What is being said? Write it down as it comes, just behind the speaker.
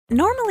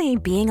Normally,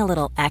 being a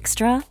little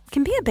extra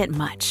can be a bit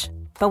much,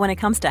 but when it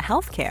comes to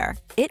healthcare,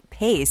 it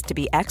pays to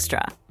be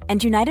extra.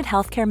 And United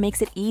Healthcare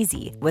makes it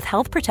easy with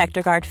Health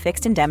Protector Guard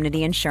fixed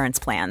indemnity insurance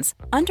plans.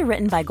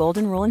 Underwritten by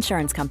Golden Rule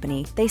Insurance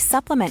Company, they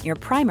supplement your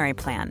primary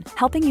plan,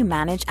 helping you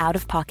manage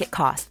out-of-pocket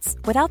costs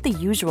without the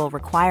usual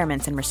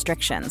requirements and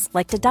restrictions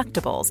like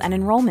deductibles and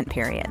enrollment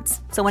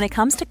periods. So when it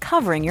comes to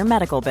covering your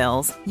medical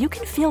bills, you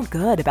can feel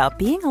good about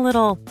being a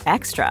little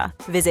extra.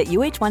 Visit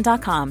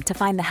uh1.com to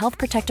find the Health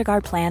Protector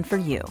Guard plan for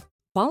you.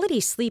 Quality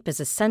sleep is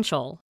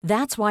essential.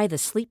 That's why the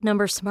Sleep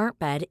Number Smart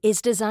Bed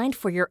is designed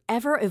for your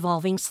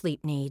ever-evolving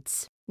sleep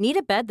needs. Need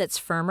a bed that's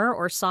firmer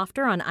or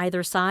softer on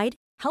either side?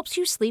 Helps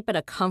you sleep at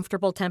a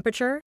comfortable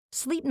temperature?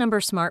 Sleep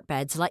Number Smart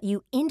Beds let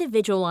you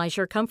individualize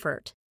your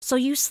comfort, so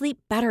you sleep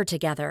better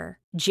together.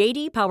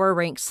 J.D. Power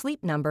ranks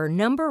Sleep Number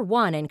number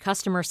 1 in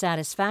customer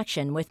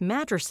satisfaction with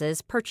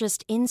mattresses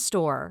purchased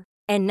in-store.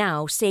 And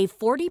now, save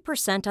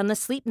 40% on the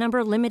Sleep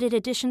Number Limited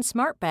Edition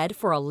Smart Bed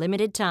for a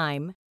limited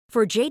time.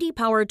 For JD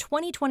Power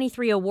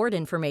 2023 award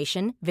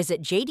information,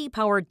 visit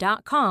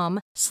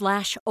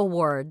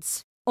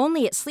jdpower.com/awards.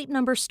 Only at Sleep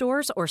Number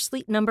stores or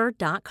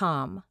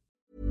sleepnumber.com.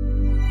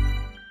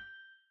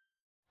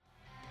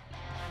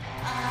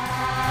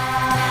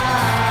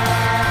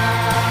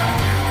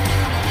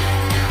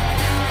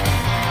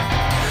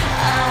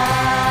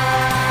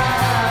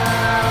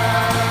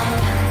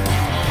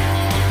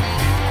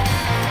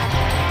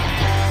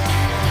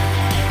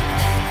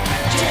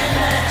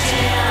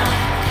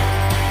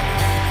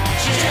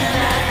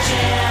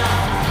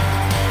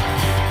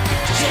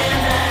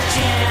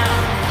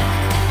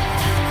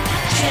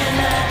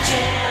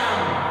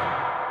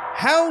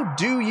 How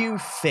do you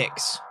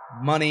fix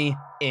Money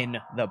in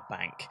the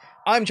Bank?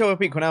 I'm Joel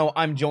P. Cornell.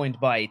 I'm joined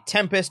by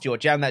Tempest, your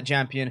Jam That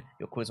Champion,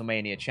 your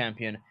Quizlemania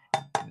champion.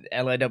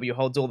 LAW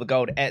holds all the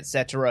gold,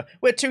 etc.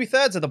 We're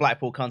 2/3 of the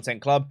Blackpool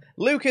Content Club.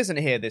 Luke isn't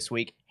here this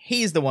week.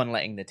 He's the one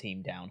letting the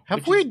team down.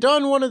 Have we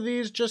done one of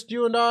these, just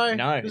you and I?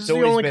 No. This is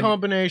the only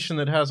combination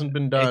that hasn't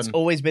been done. It's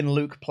always been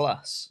Luke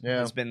plus.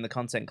 Yeah. It's been the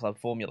Content Club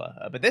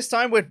formula. But this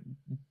time we're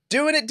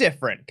doing it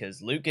different,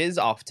 because Luke is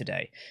off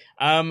today.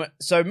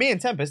 So me and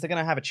Tempest are going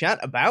to have a chat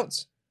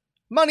about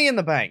Money in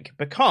the Bank,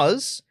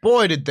 because...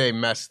 Boy, did they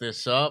mess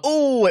this up.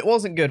 Oh, it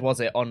wasn't good, was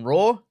it? On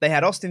Raw, they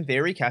had Austin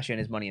Theory cash in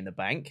his Money in the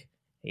Bank.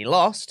 He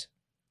lost.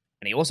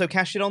 And he also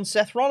cashed it on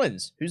Seth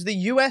Rollins, who's the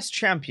US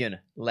champion,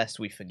 lest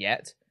we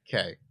forget.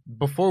 Okay,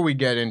 before we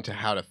get into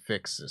how to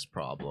fix this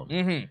problem,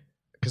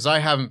 because I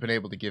haven't been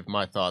able to give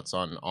my thoughts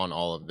on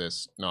all of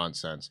this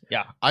nonsense.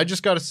 Yeah. I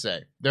just got to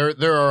say,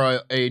 there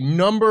are a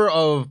number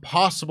of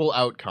possible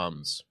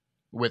outcomes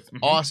with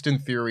Austin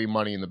Theory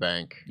Money in the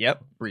Bank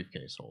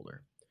briefcase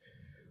holder.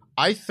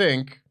 I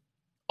think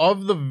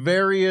of the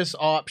various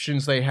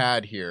options they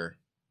had here,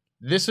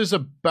 this is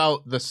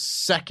about the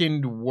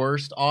second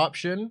worst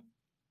option.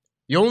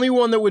 The only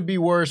one that would be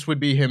worse would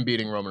be him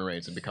beating Roman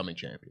Reigns and becoming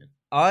champion.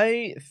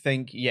 I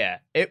think,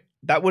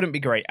 that wouldn't be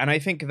great. And I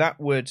think that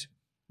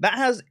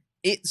has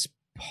its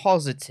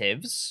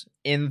positives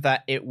in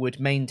that it would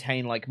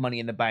maintain like Money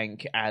in the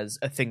Bank as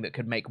a thing that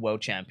could make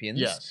world champions.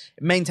 Yes.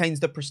 It maintains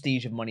the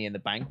prestige of Money in the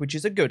Bank, which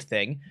is a good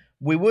thing.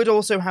 We would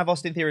also have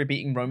Austin Theory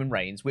beating Roman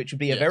Reigns, which would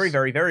be a very,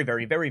 very, very,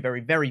 very, very, very,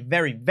 very,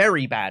 very,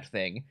 very bad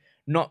thing.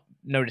 No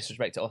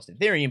disrespect to Austin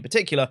Theory in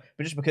particular,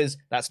 but just because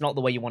that's not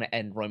the way you want to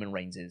end Roman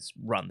Reigns'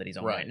 run that he's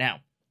on right now.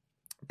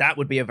 That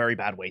would be a very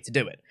bad way to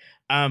do it.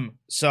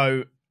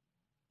 So,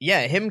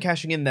 him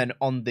cashing in then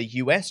on the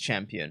US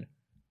champion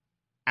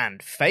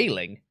and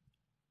failing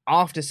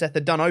after Seth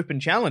had done open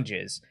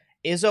challenges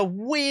is a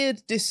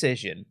weird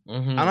decision.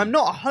 And I'm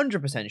not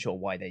 100% sure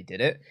why they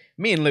did it.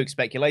 Me and Luke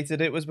speculated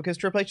it was because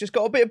Triple H just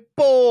got a bit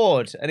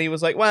bored, and he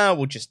was like, well,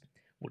 we'll just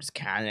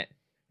can it.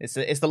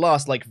 It's the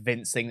last like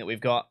Vince thing that we've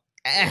got.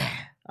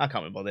 I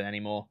can't be bothered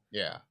anymore.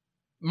 Yeah.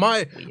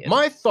 My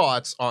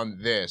thoughts on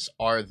this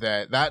are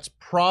that that's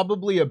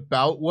probably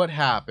about what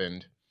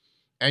happened.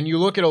 And you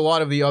look at a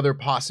lot of the other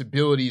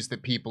possibilities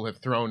that people have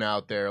thrown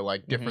out there,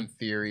 like different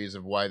theories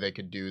of why they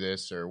could do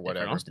this or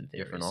whatever.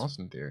 Different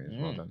Austin theories.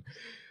 Well done.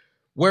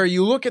 Where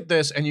you look at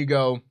this and you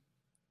go,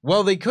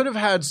 well, they could have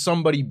had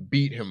somebody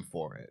beat him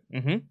for it.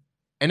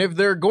 And if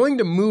they're going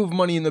to move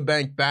Money in the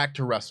Bank back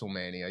to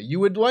WrestleMania, you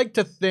would like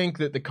to think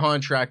that the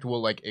contract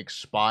will like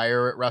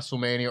expire at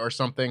WrestleMania or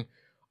something.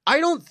 I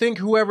don't think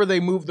whoever they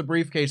move the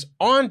briefcase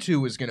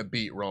onto is going to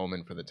beat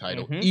Roman for the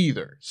title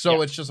either.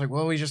 So it's just like,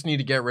 well, we just need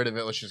to get rid of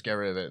it. Let's just get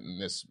rid of it in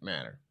this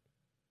manner.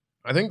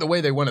 I think the way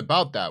they went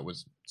about that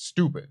was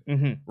stupid.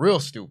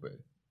 Real stupid.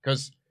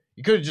 Because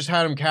you could have just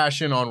had him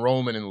cash in on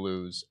Roman and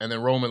lose, and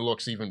then Roman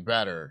looks even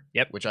better,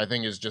 which I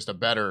think is just a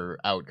better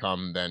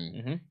outcome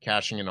than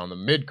cashing in on the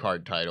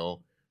mid-card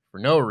title for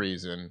no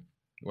reason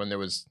when there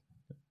was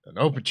an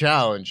open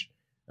challenge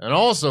and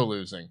also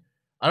losing.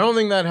 I don't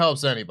think that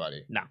helps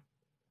anybody. No.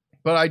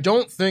 But I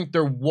don't think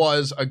there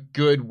was a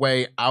good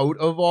way out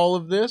of all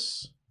of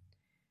this.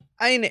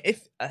 I mean,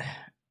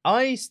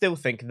 I still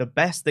think the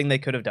best thing they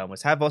could have done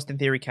was have Austin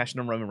Theory cash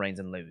in on Roman Reigns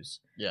and lose.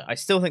 Yeah. I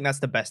still think that's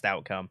the best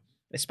outcome,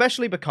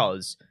 especially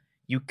because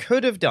you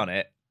could have done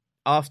it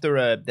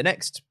after the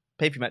next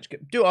pay-per-view match,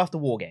 do it after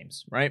War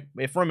Games, right?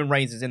 If Roman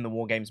Reigns is in the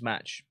War Games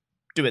match,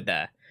 do it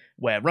there,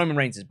 where Roman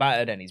Reigns is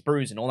battered and he's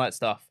bruised and all that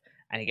stuff,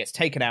 and he gets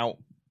taken out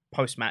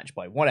post-match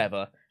by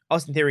whatever.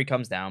 Austin Theory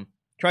comes down,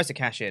 tries to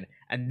cash in,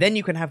 and then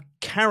you can have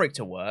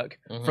character work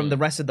from the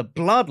rest of the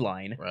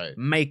bloodline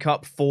make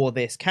up for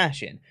this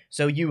cash-in.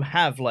 So you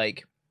have,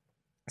 like,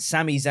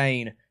 Sami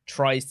Zayn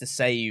tries to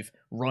save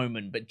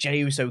Roman, but Jey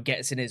Uso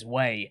gets in his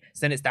way.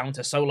 So then it's down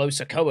to Solo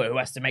Sikoa who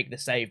has to make the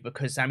save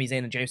because Sami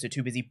Zayn and Jey Uso are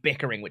too busy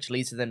bickering, which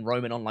leads to then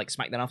Roman on like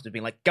SmackDown after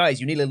being like, guys,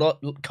 you nearly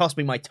cost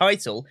me my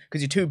title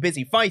because you're too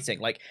busy fighting.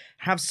 Like,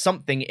 have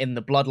something in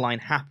the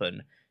bloodline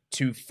happen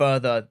to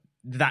further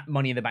that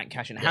Money in the Bank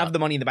cash-in. Have the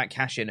Money in the Bank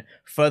cash-in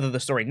further the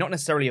story, not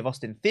necessarily of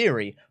Austin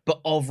Theory, but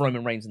of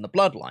Roman Reigns and the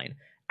bloodline.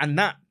 And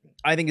that,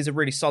 I think, is a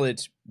really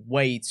solid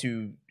way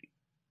to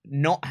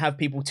not have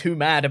people too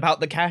mad about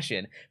the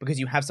cash-in because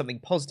you have something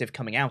positive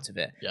coming out of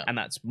it. And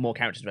that's more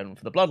character development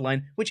for the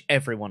bloodline, which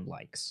everyone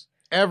likes.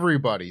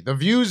 Everybody. The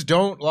views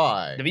don't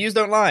lie. The views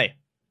don't lie.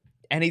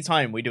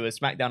 Anytime we do a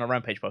SmackDown or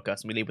Rampage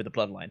podcast and we leave with the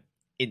bloodline,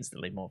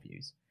 instantly more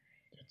views.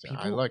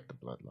 I like the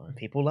bloodline.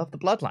 People love the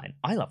bloodline.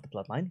 I love the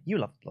bloodline. You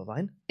love the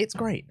bloodline. It's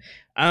great.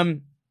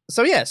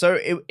 So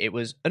it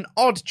was an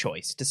odd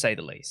choice, to say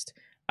the least.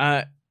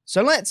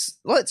 So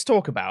let's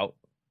talk about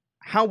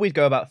how we'd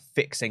go about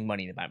fixing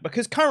Money in the Bank,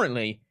 because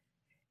currently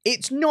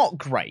it's not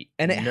great,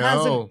 and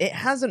it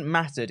hasn't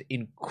mattered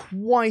in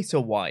quite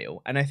a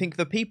while. And I think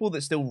the people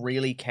that still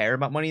really care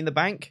about Money in the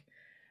Bank,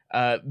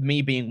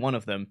 me being one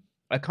of them,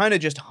 are kind of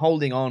just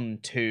holding on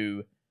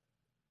to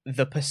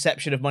the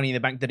perception of Money in the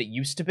Bank that it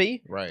used to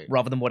be,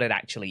 rather than what it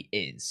actually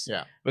is.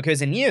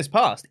 Because in years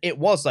past, it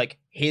was like,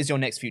 here's your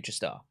next future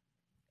star.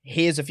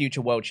 Here's a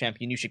future world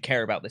champion. You should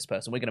care about this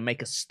person. We're going to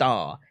make a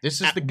star. This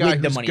is the guy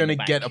who's going to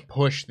get a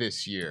push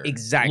this year.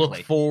 Exactly. Look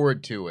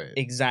forward to it.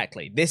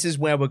 Exactly. This is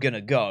where we're going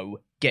to go.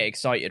 Get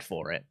excited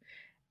for it.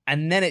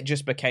 And then it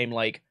just became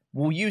like,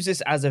 we'll use this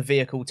as a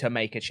vehicle to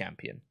make a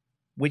champion,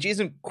 which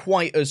isn't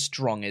quite as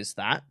strong as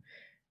that.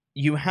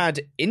 You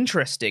had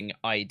interesting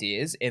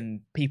ideas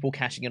in people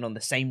cashing in on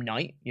the same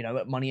night, you know,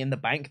 at Money in the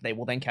Bank. They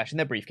will then cash in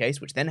their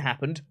briefcase, which then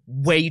happened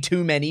way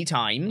too many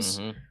times.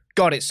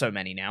 God, it's so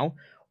many now.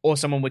 Or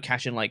someone would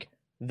cash in, like,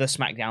 the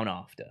SmackDown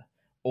after,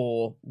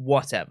 or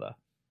whatever.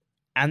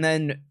 And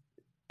then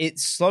it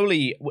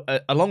slowly,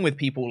 along with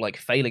people, like,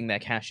 failing their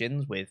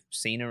cash-ins with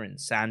Cena and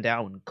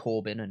Sandow and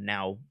Corbin and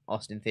now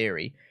Austin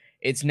Theory,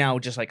 it's now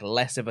just, like,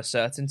 less of a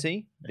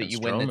certainty that you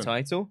win the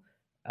title.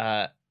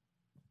 Did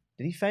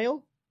he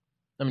fail?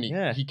 I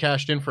mean, he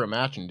cashed in for a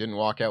match and didn't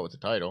walk out with the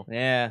title.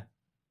 Yeah.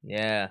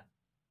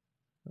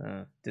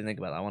 Didn't think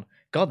about that one.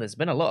 God, there's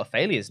been a lot of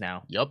failures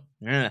now. Yep.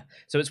 Yeah.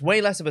 So it's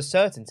way less of a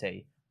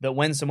certainty that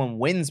when someone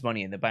wins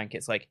Money in the Bank,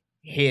 it's like,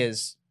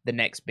 here's the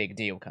next big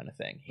deal kind of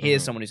thing.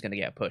 Here's someone who's going to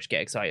get a push.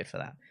 Get excited for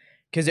that.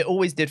 Because it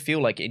always did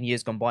feel like in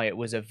years gone by, it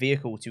was a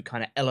vehicle to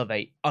kind of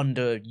elevate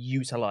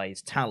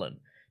underutilized talent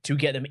to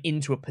get them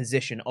into a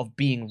position of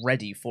being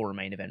ready for a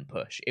main event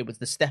push. It was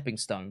the stepping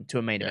stone to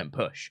a main event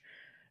push.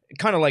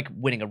 Kind of like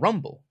winning a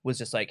Rumble was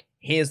just like,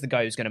 here's the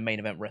guy who's going to main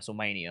event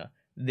WrestleMania.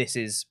 This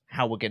is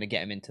how we're going to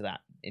get him into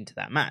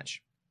that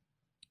match.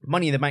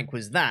 Money in the Bank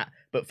was that,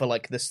 but for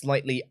like the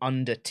slightly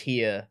under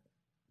tier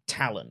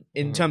talent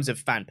in terms of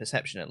fan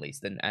perception, at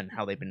least, and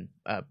how they've been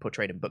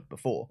portrayed and booked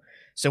before.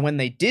 So when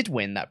they did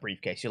win that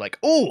briefcase, you're like,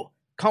 oh,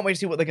 can't wait to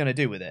see what they're going to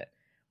do with it.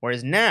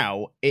 Whereas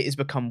now it has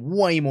become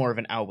way more of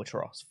an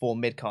albatross for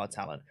mid-card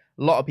talent.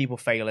 A lot of people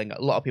failing,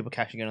 a lot of people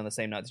cashing in on the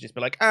same night to just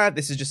be like,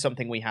 this is just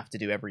something we have to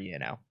do every year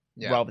now,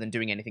 rather than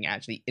doing anything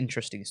actually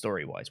interesting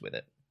story-wise with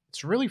it.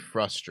 It's really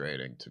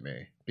frustrating to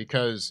me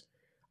because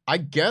I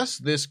guess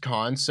this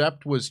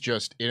concept was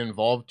just, it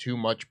involved too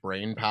much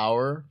brain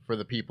power for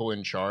the people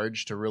in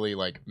charge to really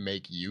like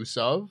make use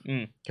of,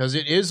 because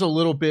it is a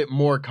little bit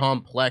more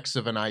complex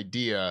of an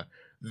idea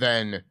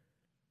than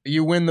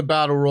you win the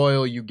battle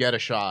royal, you get a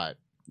shot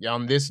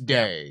on this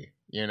day,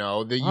 you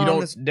know, that you on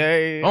this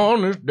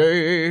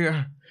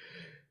day.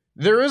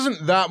 There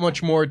isn't that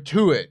much more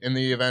to it in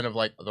the event of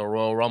like the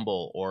Royal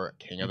Rumble or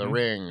King of the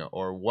Ring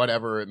or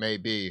whatever it may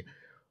be.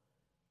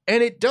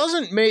 And it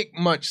doesn't make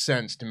much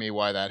sense to me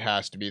why that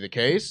has to be the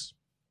case,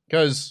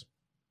 because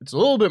it's a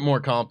little bit more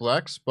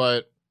complex,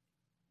 but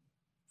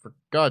for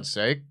God's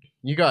sake,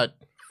 you got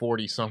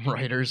 40-some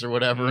writers or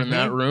whatever in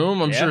that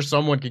room. I'm sure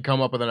someone could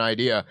come up with an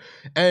idea.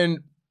 And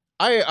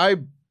I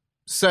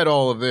said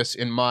all of this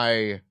in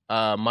my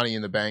Money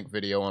in the Bank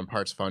video on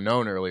Parts of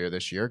Unknown earlier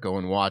this year. Go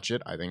and watch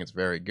it. I think it's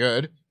very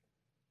good.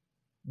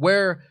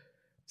 Where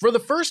for the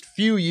first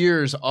few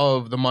years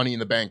of the Money in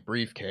the Bank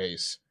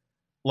briefcase,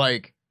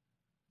 like,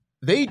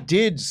 they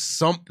did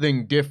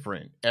something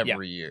different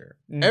every year.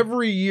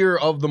 Every year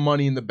of the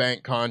Money in the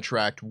Bank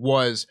contract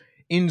was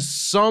in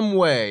some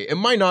way, it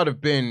might not have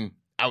been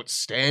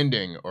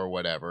outstanding or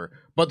whatever,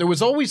 but there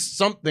was always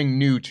something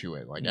new to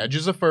it. Like Edge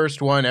is the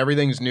first one,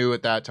 everything's new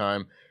at that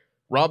time.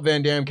 Rob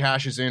Van Dam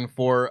cashes in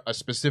for a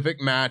specific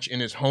match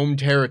in his home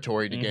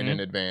territory to get an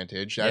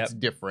advantage. That's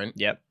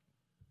different.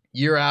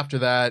 Year after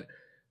that,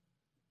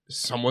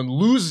 someone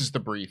loses the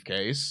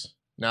briefcase.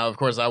 Now, of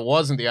course, that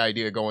wasn't the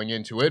idea going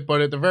into it,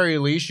 but at the very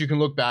least, you can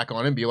look back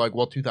on it and be like,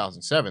 well,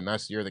 2007,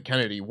 that's the year that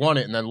Kennedy won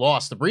it and then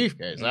lost the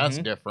briefcase. Mm-hmm. That's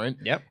different.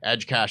 Yep.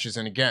 Edge cashes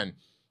in again.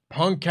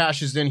 Punk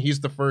cashes in.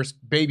 He's the first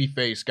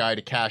babyface guy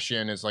to cash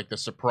in as like the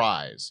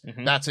surprise.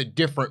 Mm-hmm. That's a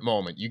different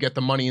moment. You get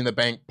the Money in the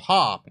Bank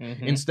pop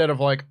instead of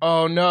like,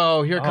 oh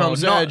no, here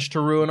comes Edge to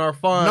ruin our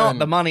fun. Not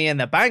the Money in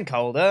the Bank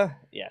holder.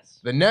 Yes.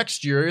 The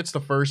next year, it's the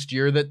first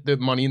year that the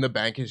Money in the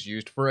Bank is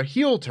used for a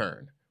heel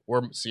turn,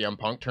 where CM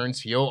Punk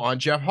turns heel on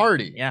Jeff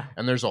Hardy. Yeah.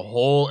 And there's a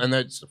whole, and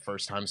that's the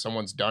first time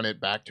someone's done it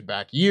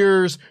back-to-back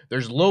years.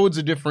 There's loads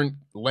of different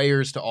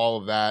layers to all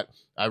of that.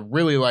 I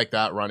really like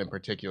that run in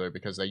particular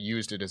because they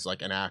used it as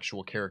like an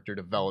actual character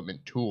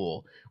development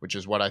tool, which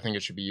is what I think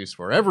it should be used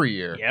for every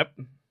year. Yep.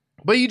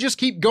 But you just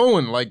keep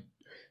going. Like,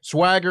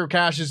 Swagger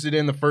cashes it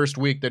in the first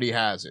week that he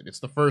has it.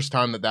 It's the first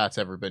time that that's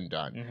ever been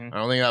done. I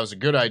don't think that was a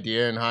good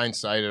idea in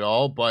hindsight at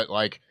all, but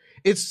like,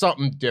 it's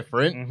something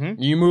different.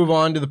 You move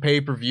on to the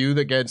pay-per-view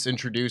that gets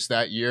introduced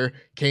that year.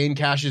 Kane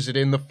cashes it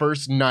in the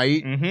first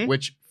night,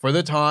 which for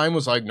the time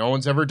was like, no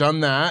one's ever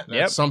done that.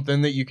 That's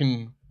something that you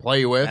can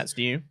play with. That's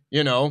new.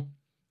 You know?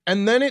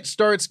 And then it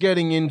starts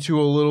getting into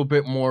a little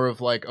bit more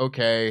of like,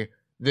 okay,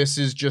 this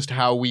is just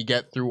how we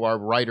get through our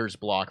writer's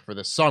block for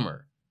the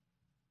summer.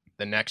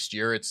 The next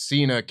year, it's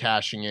Cena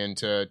cashing in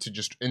to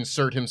just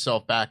insert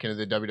himself back into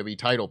the WWE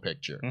title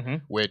picture,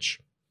 which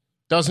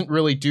doesn't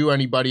really do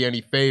anybody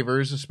any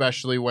favors,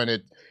 especially when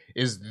it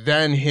is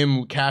then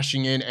him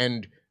cashing in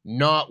and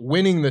not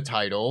winning the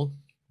title,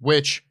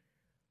 which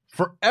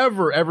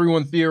forever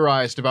everyone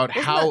theorized about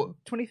Wasn't how... that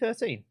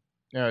 2013?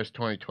 Yeah, it was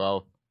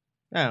 2012.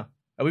 Oh.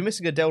 Are we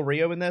missing a Del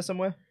Rio in there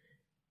somewhere?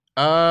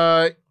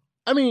 I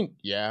mean,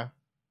 yeah.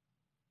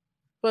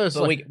 But it's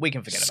like, we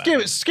can forget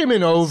about it.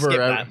 Skimming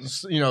over,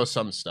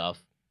 some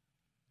stuff.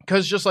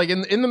 Because just like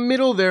in the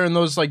middle there, in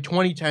those like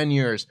 2010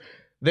 years,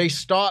 they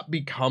stopped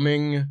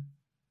becoming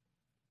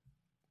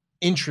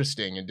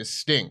interesting and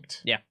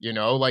distinct. Yeah. You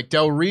know, like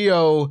Del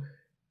Rio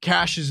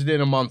cashes it in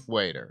a month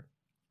later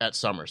at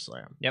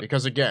SummerSlam. Yep.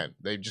 Because again,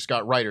 they've just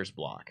got writer's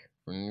block.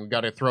 And we've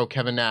got to throw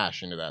Kevin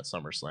Nash into that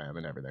SummerSlam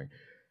and everything.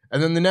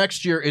 And then the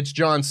next year, it's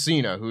John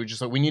Cena, who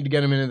just like, we need to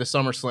get him into the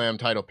SummerSlam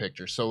title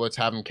picture. So let's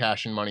have him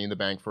cash in Money in the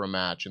Bank for a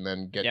match and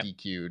then get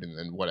DQ'd and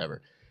then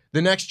whatever.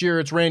 The next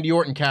year, it's Randy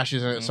Orton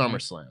cashes in at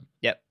SummerSlam.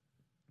 Yep.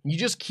 You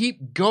just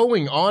keep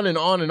going on and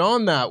on and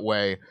on that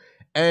way.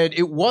 And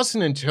it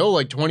wasn't until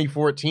like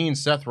 2014,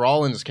 Seth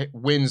Rollins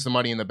wins the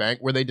Money in the Bank,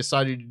 where they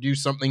decided to do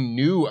something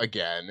new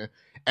again.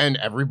 And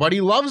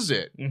everybody loves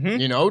it.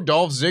 You know,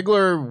 Dolph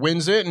Ziggler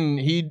wins it, and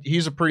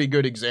he's a pretty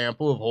good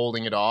example of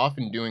holding it off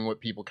and doing what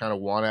people kind of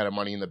want out of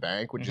Money in the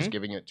Bank, which is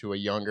giving it to a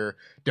younger,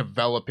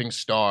 developing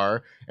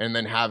star, and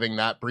then having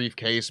that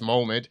briefcase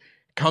moment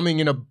coming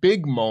in a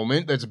big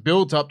moment that's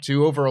built up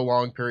to over a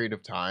long period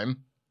of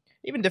time.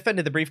 Even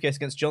defended the briefcase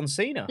against John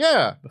Cena.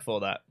 Yeah. Before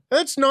that.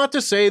 That's not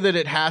to say that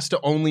it has to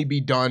only be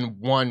done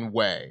one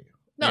way.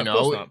 No, of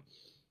course not.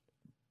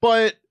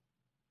 But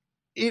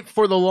it,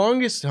 for the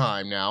longest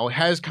time now,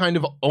 has kind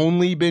of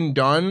only been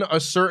done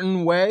a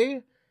certain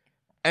way,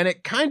 and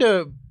it kind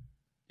of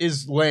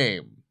is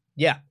lame.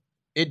 Yeah.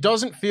 It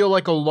doesn't feel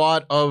like a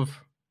lot of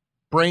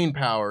brain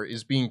power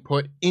is being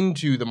put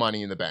into the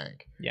Money in the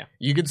Bank. Yeah.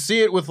 You could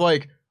see it with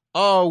like,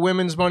 oh,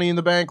 women's Money in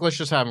the Bank, let's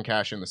just have them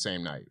cash in the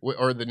same night,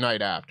 or the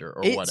night after,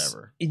 or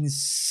whatever. It's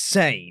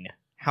insane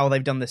how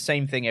they've done the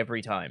same thing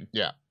every time.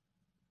 Yeah.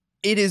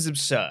 It is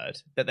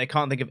absurd that they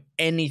can't think of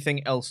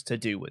anything else to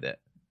do with it.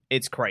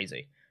 It's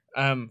crazy.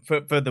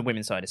 For the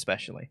women's side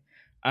especially.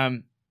 I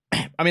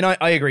mean,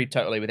 I agree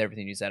totally with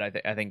everything you said.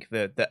 I think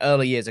the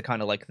early years are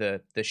kind of like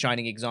the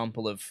shining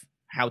example of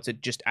how to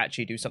just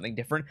actually do something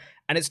different.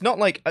 And it's not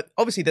like,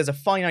 obviously there's a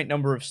finite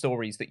number of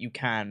stories that you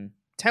can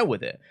tell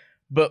with it,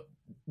 but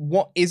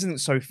what isn't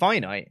so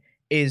finite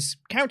is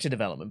character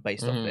development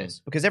based on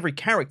this, because every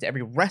character,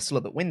 every wrestler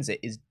that wins it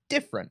is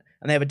different,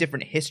 and they have a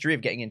different history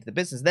of getting into the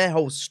business. Their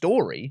whole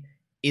story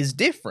is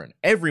different.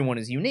 Everyone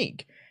is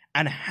unique.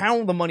 And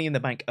how the Money in the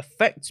Bank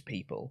affects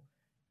people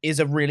is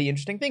a really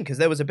interesting thing, because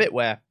there was a bit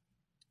where,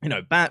 you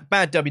know, bad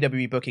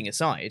WWE booking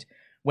aside,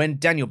 when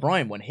Daniel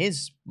Bryan won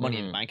his Money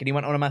in the Bank and he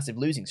went on a massive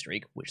losing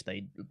streak, which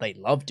they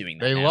love doing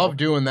that. They love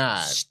doing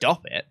that.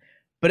 Stop it.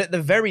 But at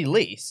the very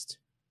least,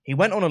 he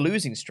went on a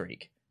losing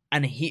streak,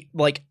 and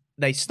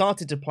they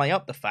started to play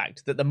up the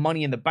fact that the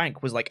Money in the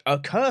Bank was like a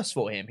curse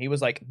for him. He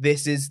was like,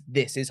 this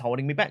is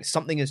holding me back.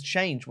 Something has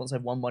changed once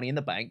I've won Money in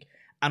the Bank,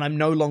 and I'm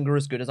no longer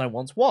as good as I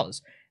once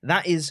was.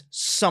 That is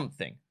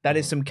something. That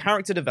is some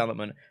character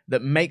development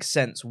that makes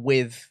sense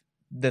with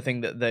the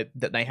thing that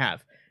they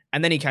have.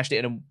 And then he cashed it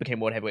in and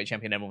became World Heavyweight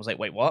Champion, and everyone was like,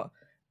 wait, what?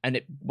 And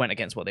it went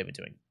against what they were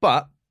doing.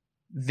 But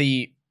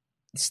the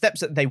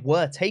steps that they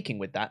were taking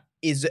with that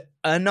is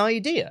an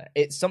idea.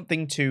 It's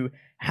something to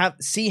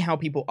see how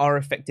people are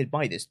affected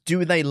by this.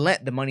 Do they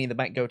let the Money in the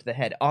Bank go to the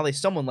head? Are they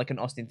someone like an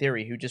Austin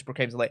Theory who just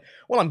proclaims like,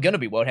 well, I'm going to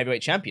be World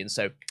Heavyweight Champion,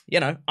 so, you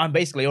know, I'm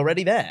basically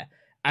already there.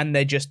 And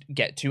they just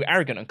get too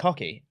arrogant and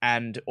cocky?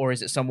 Or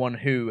is it someone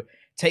who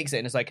takes it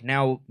and it's like,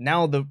 now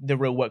the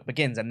real work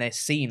begins, and they're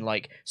seen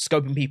like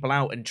scoping people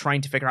out and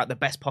trying to figure out the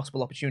best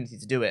possible opportunity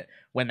to do it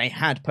when they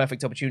had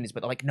perfect opportunities,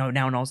 but they're like, no,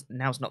 now's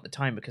not the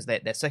time because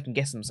they're second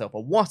guessing themselves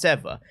or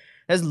whatever.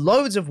 There's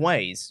loads of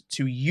ways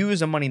to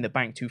use a Money in the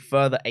Bank to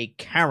further a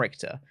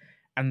character.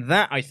 And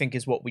that, I think,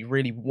 is what we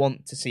really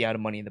want to see out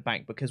of Money in the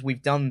Bank, because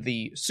we've done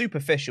the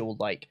superficial,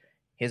 like,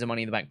 here's a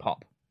Money in the Bank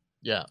pop.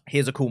 Yeah.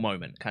 Here's a cool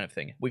moment kind of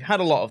thing. We've had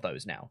a lot of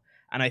those now.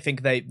 And I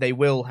think they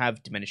will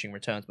have diminishing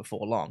returns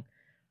before long.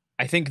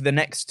 I think the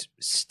next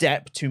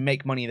step to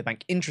make Money in the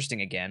Bank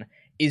interesting again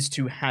is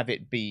to have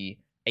it be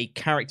a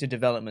character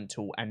development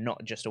tool and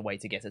not just a way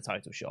to get a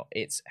title shot.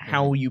 It's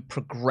how you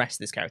progress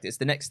this character. It's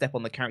the next step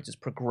on the character's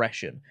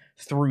progression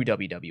through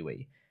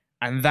WWE.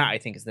 And that, I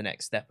think, is the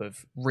next step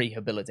of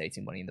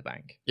rehabilitating Money in the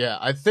Bank. Yeah,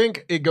 I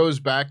think it goes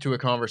back to a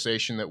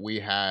conversation that we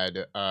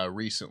had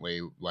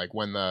recently, like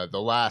when the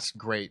last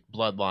great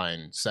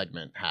Bloodline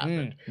segment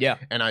happened. Yeah.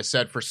 And I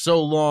said for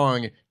so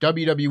long,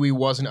 WWE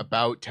wasn't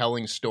about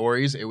telling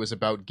stories. It was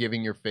about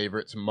giving your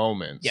favorites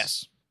moments.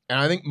 Yes. And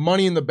I think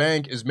Money in the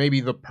Bank is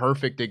maybe the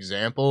perfect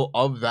example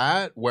of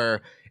that, where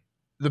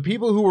the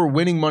people who were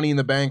winning Money in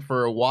the Bank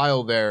for a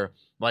while there,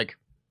 like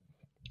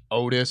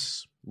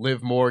Otis,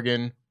 Liv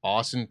Morgan,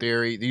 Austin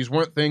Theory, these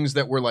weren't things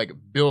that were like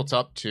built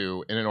up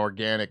to in an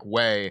organic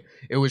way.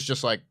 It was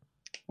just like,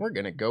 we're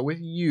going to go with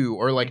you.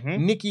 Or like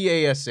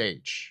Nikki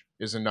ASH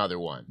is another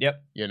one.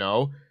 Yep. You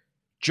know,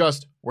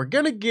 just we're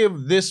going to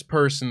give this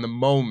person the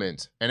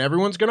moment and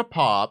everyone's going to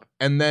pop.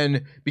 And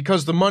then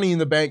because the Money in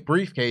the Bank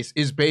briefcase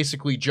is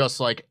basically just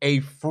like a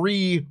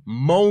free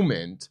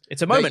moment.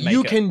 It's a moment that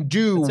you can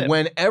do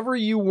whenever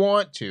you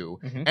want to.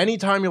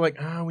 Anytime you're like,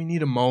 we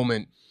need a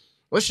moment.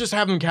 Let's just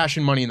have them cash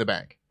in Money in the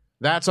Bank.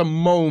 That's a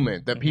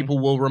moment that people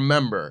will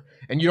remember.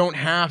 And you don't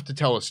have to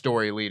tell a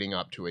story leading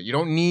up to it. You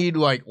don't need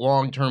like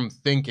long-term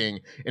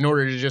thinking in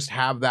order to just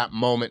have that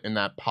moment and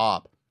that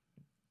pop.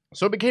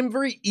 So it became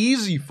very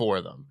easy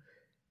for them.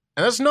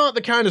 And that's not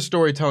the kind of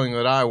storytelling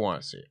that I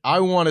want to see. I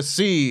want to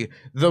see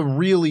the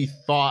really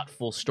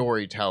thoughtful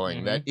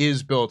storytelling that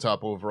is built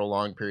up over a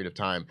long period of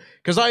time.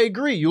 Because I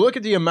agree, you look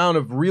at the amount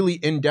of really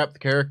in-depth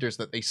characters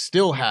that they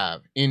still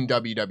have in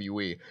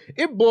WWE.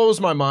 It blows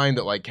my mind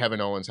that like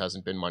Kevin Owens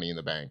hasn't been Money in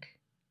the Bank,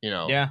 you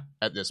know,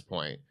 at this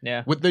point.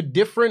 Yeah. With the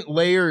different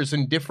layers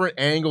and different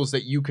angles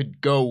that you could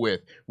go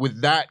with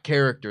that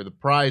character, the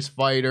prize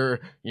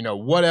fighter, you know,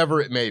 whatever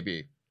it may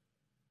be.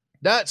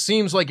 That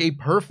seems like a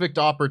perfect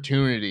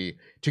opportunity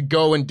to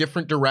go in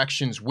different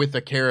directions with a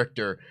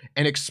character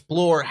and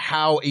explore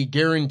how a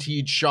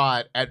guaranteed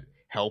shot at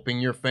helping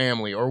your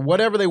family or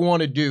whatever they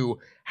want to do,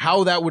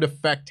 how that would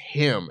affect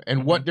him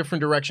and what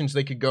different directions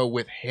they could go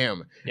with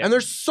him. Yep. And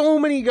there's so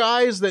many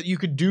guys that you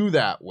could do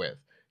that with.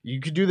 You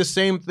could do the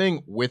same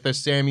thing with a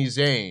Sami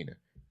Zayn,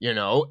 you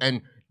know,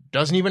 and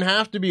doesn't even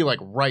have to be like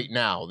right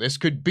now. This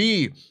could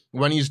be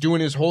when he's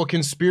doing his whole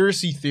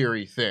conspiracy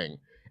theory thing.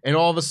 And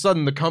all of a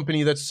sudden, the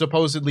company that's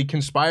supposedly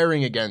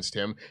conspiring against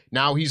him,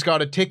 now he's got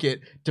a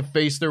ticket to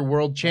face their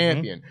world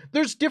champion.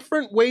 There's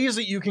different ways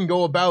that you can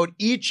go about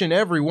each and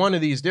every one of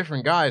these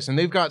different guys, and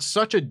they've got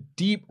such a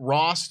deep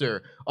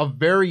roster of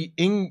very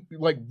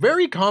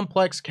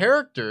complex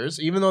characters,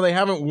 even though they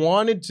haven't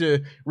wanted to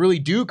really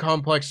do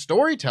complex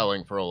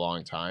storytelling for a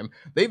long time.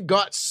 They've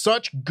got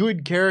such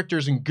good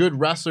characters and good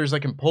wrestlers that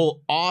can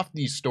pull off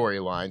these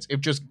storylines if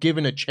just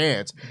given a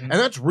chance. And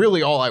that's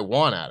really all I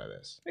want out of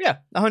this. Yeah,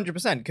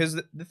 100%.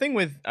 Because the thing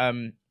with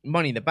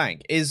Money in the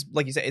Bank is,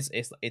 like you said,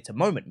 it's a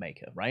moment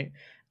maker, right?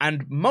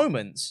 And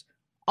moments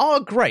are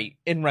great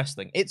in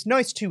wrestling. It's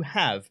nice to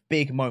have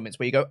big moments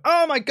where you go,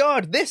 oh my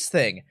god, this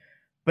thing.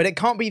 But it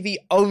can't be the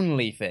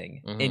only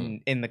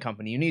thing in the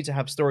company. You need to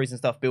have stories and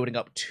stuff building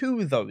up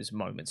to those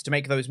moments to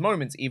make those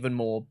moments even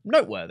more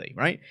noteworthy,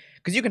 right?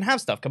 Because you can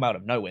have stuff come out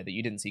of nowhere that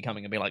you didn't see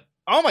coming and be like,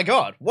 oh my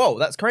god, whoa,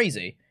 that's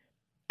crazy.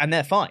 And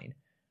they're fine.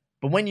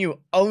 But when you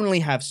only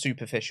have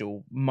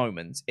superficial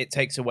moments, it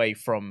takes away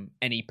from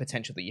any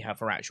potential that you have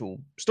for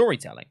actual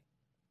storytelling.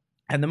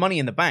 And the Money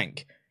in the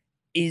Bank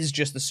is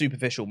just the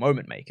superficial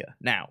moment maker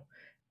now.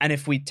 And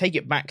if we take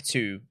it back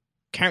to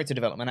character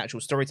development, actual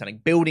storytelling,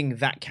 building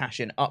that cash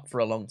in up for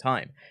a long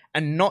time,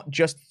 and not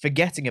just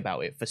forgetting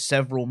about it for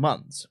several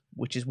months,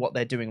 which is what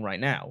they're doing right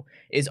now,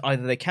 is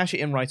either they cash it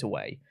in right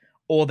away,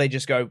 or they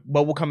just go,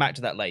 well, we'll come back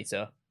to that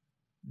later.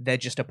 They're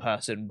just a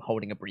person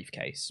holding a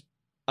briefcase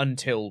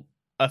until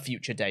a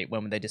future date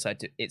when they decide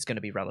it's going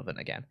to be relevant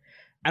again.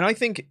 And I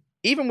think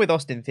even with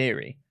Austin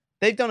Theory,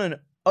 they've done an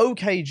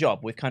okay job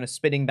with kind of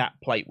spinning that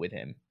plate with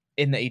him,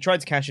 in that he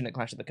tried to cash in at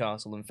Clash at the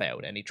Castle and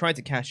failed, and he tried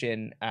to cash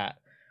in at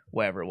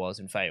wherever it was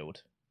and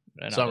failed.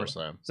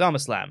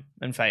 SummerSlam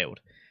and failed.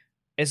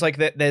 It's like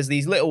there's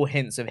these little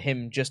hints of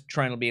him just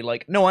trying to be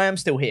like, no, I am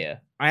still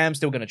here. I am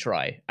still going to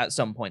try at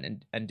some point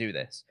and do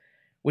this.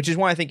 Which is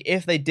why I think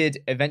if they did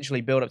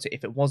eventually build up to,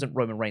 if it wasn't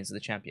Roman Reigns as the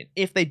champion,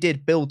 if they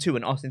did build to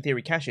an Austin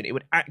Theory cash in, it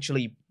would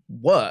actually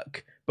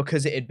work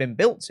because it had been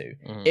built to.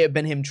 It had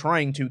been him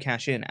trying to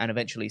cash in and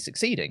eventually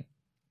succeeding.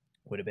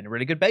 would have been a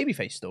really good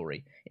babyface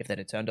story if they'd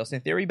have turned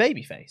Austin Theory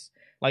babyface.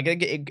 Like,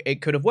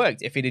 it could have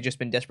worked if he'd have just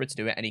been desperate to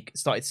do it and he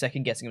started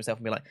second-guessing himself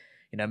and be like,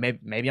 you know,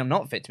 maybe I'm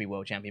not fit to be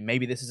world champion.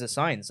 Maybe this is a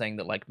sign saying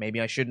that, like, maybe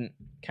I shouldn't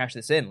cash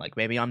this in. Like,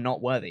 maybe I'm not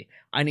worthy.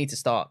 I need to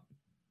start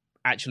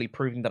actually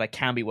proving that I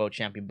can be world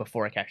champion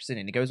before I cash this in.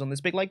 And he goes on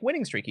this big, like,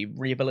 winning streak. He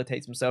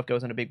rehabilitates himself,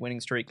 goes on a big winning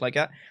streak. Like,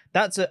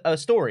 that's a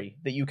story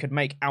that you could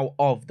make out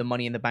of the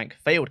Money in the Bank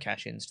failed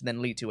cash-ins to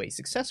then lead to a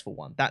successful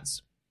one.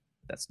 That's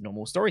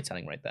normal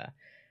storytelling right there.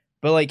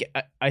 But, like,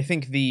 I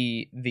think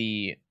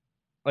the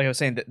like I was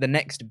saying, the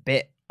next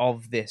bit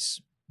of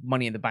this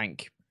Money in the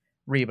Bank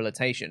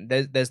rehabilitation,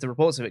 there's the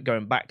reports of it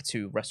going back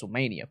to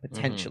WrestleMania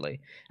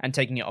potentially and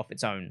taking it off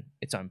its own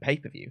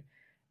pay-per-view.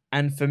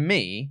 And for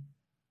me,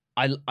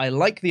 I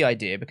like the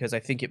idea because I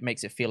think it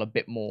makes it feel a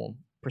bit more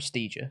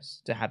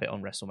prestigious to have it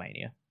on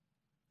WrestleMania.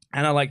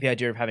 And I like the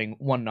idea of having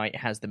one night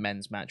has the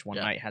men's match, one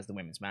night has the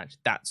women's match.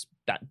 That's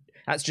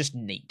just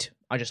neat.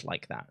 I just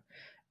like that.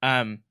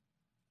 And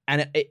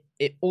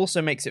it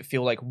also makes it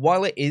feel like,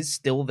 while it is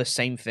still the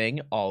same thing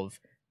of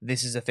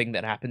this is a thing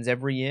that happens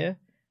every year,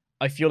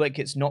 I feel like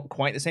it's not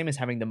quite the same as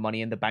having the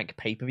Money in the Bank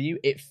pay-per-view.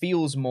 It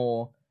feels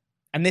more,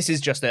 and this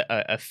is just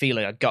a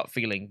feeling, a gut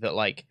feeling, that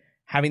like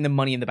having the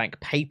Money in the Bank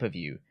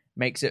pay-per-view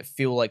makes it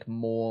feel like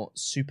more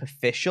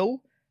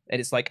superficial. And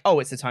it's like, oh,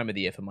 it's the time of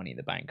the year for Money in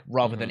the Bank,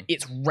 rather than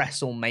it's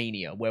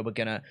WrestleMania, where we're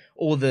gonna,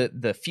 all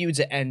the feuds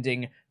are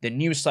ending, the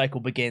news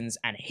cycle begins,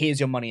 and here's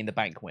your Money in the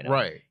Bank winner.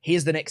 Right.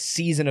 Here's the next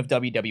season of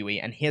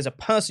WWE, and here's a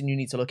person you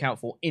need to look out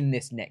for in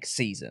this next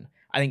season.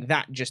 I think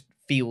that just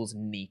feels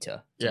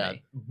neater to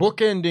me.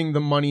 Bookending the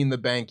Money in the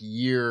Bank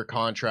year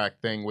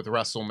contract thing with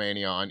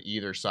WrestleMania on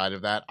either side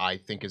of that, I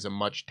think is a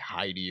much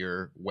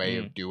tidier way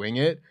of doing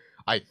it.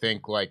 I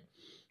think, like,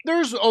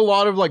 there's a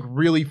lot of like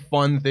really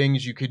fun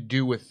things you could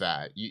do with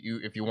that. You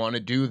if you want to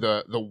do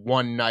the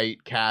one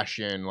night cash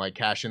in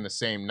the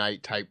same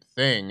night type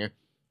thing,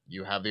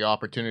 you have the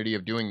opportunity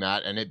of doing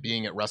that, and it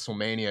being at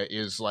WrestleMania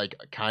is like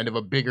kind of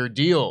a bigger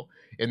deal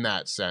in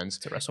that sense.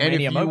 It's a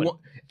WrestleMania moment.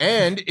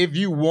 And if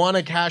you want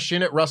to cash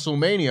in at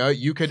WrestleMania,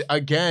 you could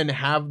again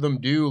have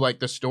them do like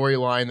the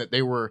storyline that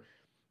they were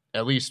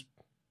at least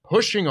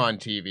pushing on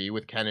TV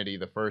with Kennedy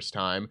the first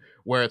time,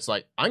 where it's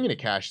like, I'm going to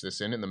cash this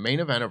in the main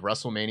event of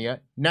WrestleMania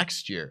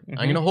next year. I'm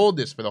going to hold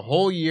this for the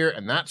whole year,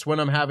 and that's when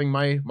I'm having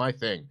my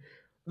thing.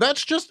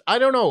 That's just, I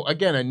don't know,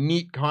 again, a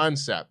neat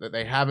concept that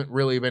they haven't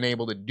really been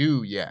able to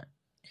do yet.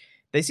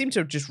 They seem to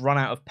have just run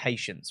out of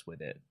patience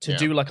with it to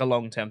do like a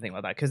long-term thing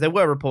like that, because there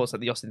were reports that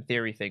the Austin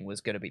Theory thing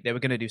was going to be, they were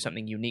going to do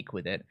something unique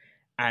with it,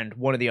 and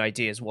one of the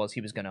ideas was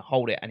he was going to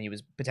hold it, and he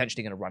was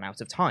potentially going to run out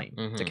of time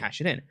to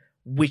cash it in.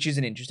 Which is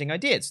an interesting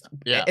idea. It's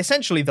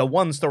essentially the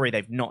one story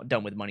they've not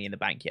done with Money in the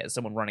Bank yet, is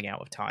someone running out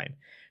of time.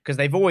 Because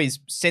they've always,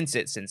 since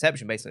its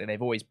inception, basically,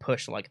 they've always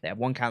pushed, like, they have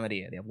one calendar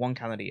year, they have one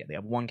calendar year, they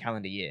have one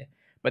calendar year.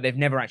 But they've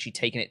never actually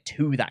taken it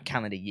to that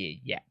calendar year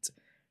yet.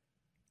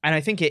 And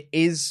I think it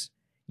is,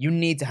 you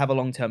need to have a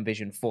long-term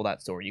vision for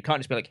that story. You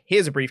can't just be like,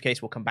 here's a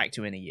briefcase we'll come back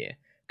to in a year.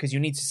 Because you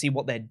need to see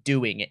what they're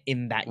doing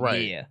in that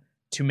year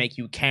to make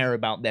you care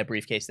about their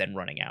briefcase then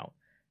running out.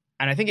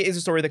 And I think it is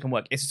a story that can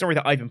work. It's a story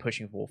that I've been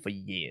pushing for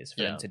years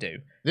for them to do.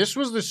 This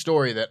was the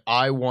story that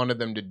I wanted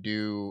them to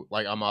do.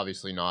 Like, I'm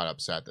obviously not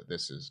upset that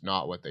this is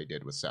not what they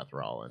did with Seth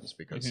Rollins,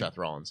 because Seth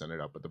Rollins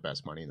ended up with the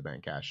best Money in the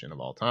Bank cash-in of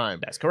all time.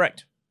 That's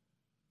correct.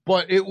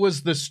 But it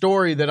was the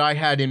story that I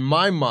had in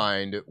my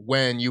mind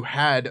when you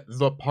had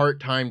the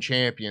part-time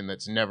champion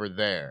that's never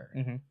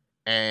there.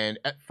 And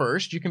at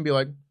first, you can be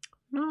like,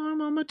 no, I'm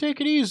going to take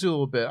it easy a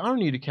little bit. I don't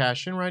need to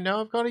cash in right now.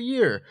 I've got a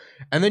year.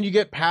 And then you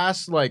get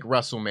past like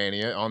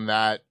WrestleMania on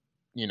that,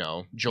 you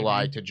know,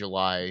 July to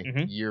July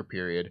year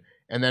period.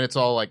 And then it's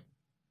all like,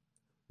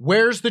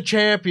 where's the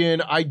champion?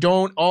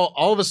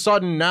 All of a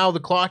sudden now the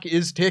clock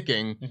is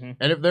ticking.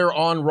 And if they're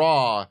on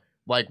Raw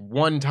like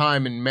one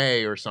time in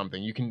May or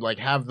something, you can like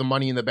have the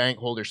Money in the Bank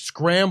holder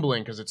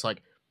scrambling because it's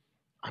like,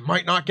 I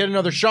might not get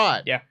another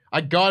shot. Yeah.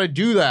 I got to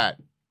do that.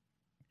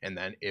 And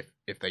then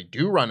if they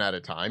do run out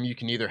of time, you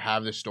can either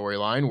have the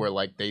storyline where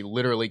like they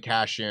literally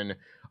cash in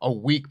a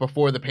week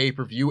before the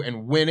pay-per-view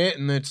and win it,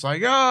 and it's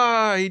like,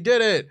 he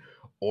did it.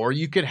 Or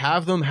you could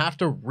have them have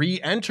to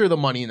re-enter the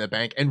Money in the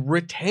Bank and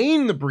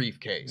retain the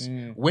briefcase.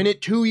 Win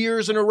it 2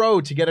 years in a row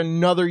to get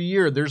another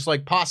year. There's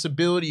like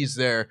possibilities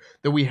there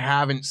that we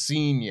haven't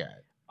seen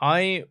yet.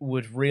 I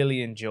would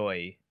really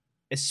enjoy,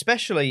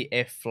 especially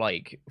if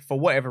like, for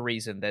whatever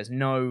reason, there's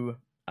no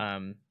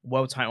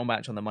world title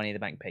match on the Money in the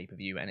Bank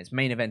pay-per-view, and it's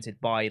main evented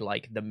by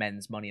like the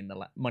men's Money in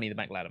the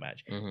Bank ladder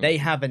match. They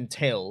have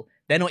until,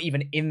 they're not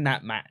even in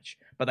that match,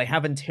 but they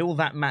have until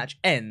that match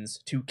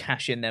ends to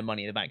cash in their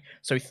Money in the Bank.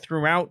 So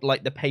throughout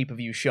like the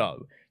pay-per-view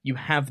show, you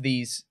have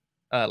these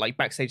like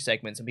backstage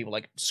segments and people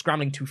like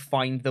scrambling to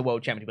find the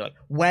world champion to be like,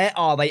 where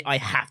are they? I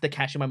have to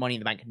cash in my Money in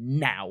the Bank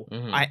now.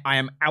 I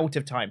am out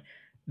of time.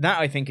 That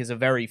I think is a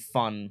very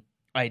fun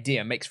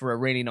idea, makes for a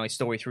really nice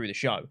story through the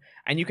show.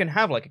 And you can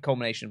have like a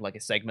culmination of like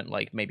a segment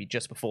like maybe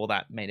just before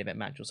that main event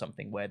match or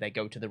something, where they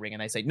go to the ring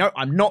and they say, no,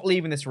 I'm not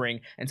leaving this ring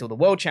until the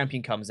world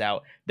champion comes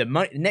out.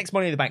 The next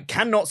Money in the Bank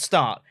cannot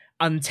start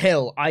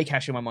until I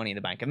cash in my Money in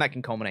the Bank, and that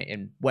can culminate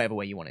in whatever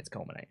way you want it to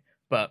culminate.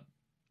 But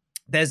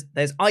there's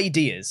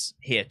ideas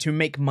here to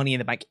make Money in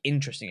the Bank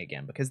interesting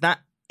again, because that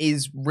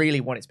is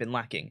really what it's been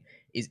lacking,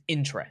 is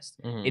interest.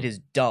 It is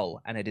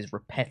dull and it is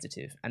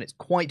repetitive, and it's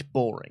quite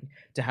boring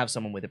to have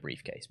someone with a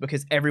briefcase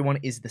because everyone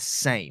is the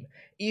same.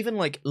 Even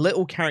like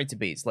little character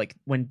beats, like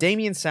when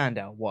Damien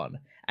Sandow won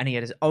and he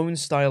had his own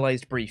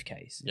stylized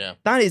briefcase. Yeah.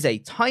 That is a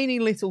tiny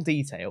little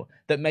detail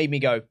that made me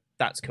go,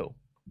 that's cool.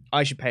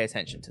 I should pay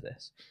attention to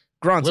this.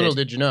 Granted, little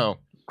did you know.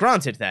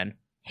 Granted, then,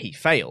 he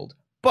failed.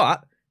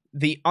 But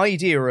the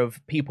idea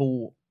of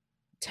people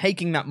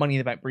taking that Money in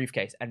the Bank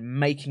briefcase and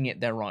making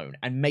it their own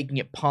and making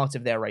it part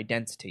of their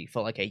identity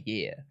for like a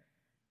year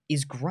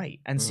is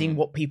great. And seeing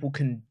what people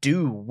can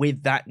do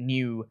with that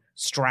new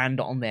strand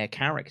on their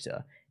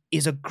character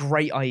is a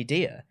great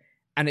idea.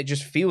 And it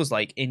just feels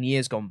like in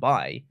years gone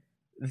by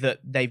that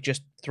they've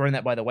just thrown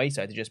that by the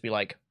wayside to just be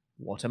like,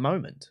 what a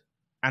moment.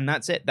 And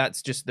that's it.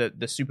 That's just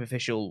the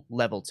superficial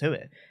level to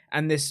it.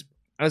 And this,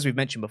 as we've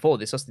mentioned before,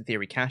 this Austin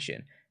Theory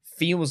cash-in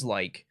feels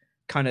like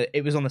kind of,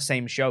 it was on the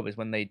same show as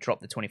when they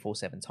dropped the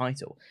 24/7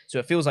 title. So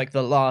it feels like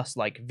the last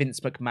like Vince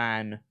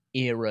McMahon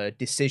era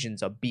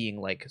decisions are being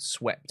like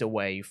swept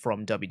away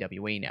from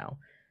WWE now.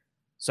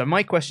 So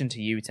my question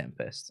to you,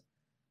 Tempest,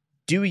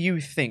 do you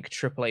think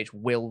Triple H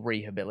will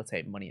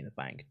rehabilitate Money in the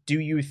Bank? Do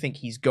you think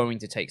he's going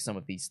to take some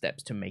of these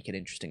steps to make it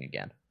interesting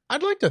again?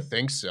 I'd like to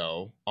think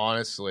so,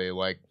 honestly.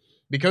 Like,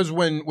 because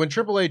when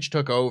Triple H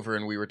took over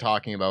and we were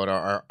talking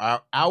about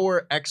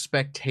our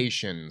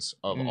expectations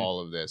of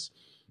all of this,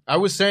 I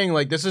was saying,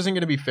 like, this isn't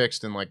going to be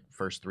fixed in, like,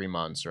 first 3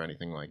 months or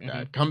anything like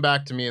that. Come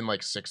back to me in,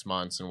 like, 6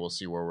 months and we'll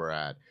see where we're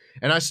at.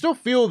 And I still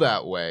feel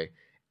that way.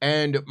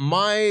 And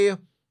my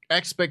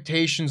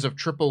expectations of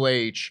Triple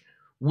H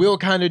will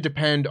kind of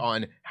depend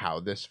on how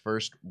this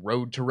first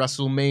road to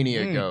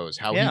WrestleMania goes,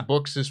 how he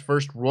books his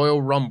first Royal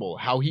Rumble,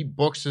 how he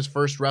books his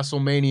first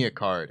WrestleMania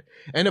card.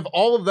 And if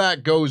all of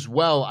that goes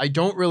well, I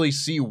don't really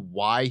see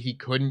why he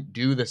couldn't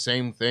do the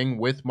same thing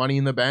with Money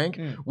in the Bank,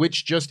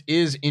 which just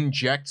is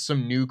inject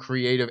some new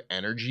creative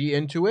energy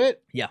into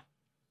it. Yeah.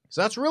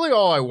 So that's really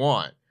all I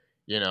want,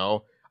 you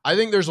know? I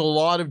think there's a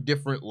lot of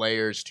different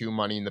layers to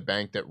Money in the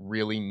Bank that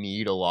really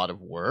need a lot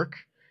of work.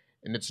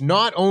 And it's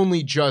not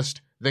only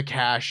just the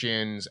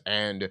cash-ins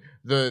and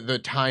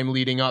the time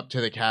leading up to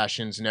the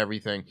cash-ins and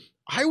everything.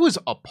 I was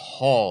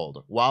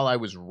appalled while I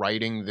was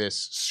writing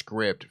this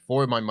script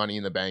for my Money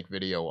in the Bank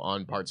video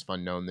on Parts of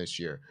Unknown this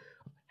year.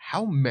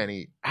 How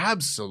many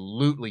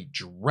absolutely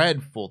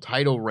dreadful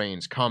title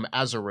reigns come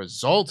as a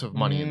result of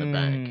Money in the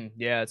Bank.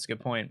 Yeah, that's a good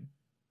point.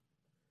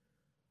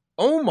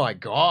 Oh my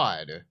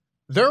God.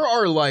 There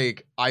are,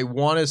 like, I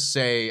want to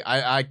say,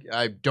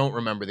 I don't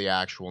remember the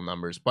actual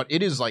numbers, but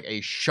it is like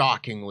a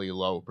shockingly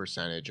low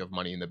percentage of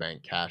Money in the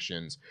Bank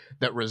cash-ins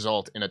that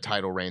result in a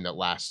title reign that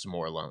lasts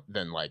more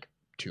than, like,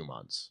 2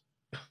 months.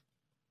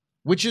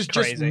 Which is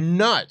just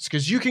nuts,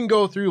 because you can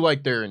go through,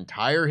 like, their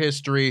entire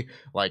history.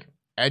 Like,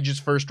 Edge's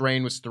first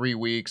reign was 3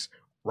 weeks.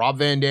 Rob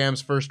Van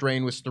Dam's first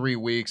reign was 3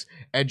 weeks.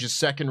 Edge's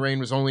second reign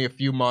was only a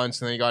few months,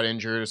 and then he got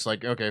injured. It's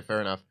like, okay,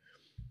 fair enough.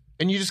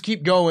 And you just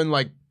keep going,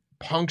 like,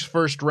 Punk's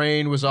first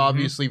reign was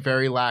obviously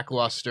very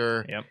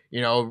lackluster. Yep.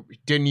 You know,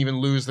 didn't even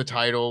lose the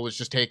title, was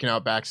just taken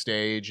out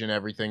backstage and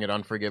everything at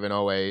Unforgiven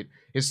 08.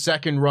 His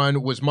second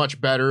run was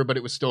much better, but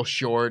it was still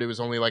short. It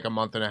was only like a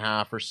month and a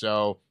half or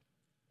so.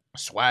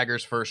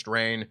 Swagger's first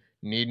reign,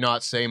 need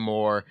not say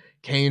more.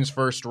 Kane's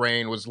first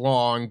reign was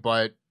long,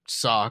 but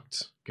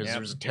sucked because there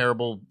was a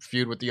terrible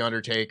feud with The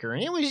Undertaker.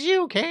 And it was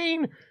you,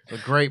 Kane. A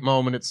great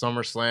moment at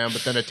SummerSlam,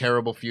 but then a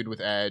terrible feud with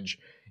Edge.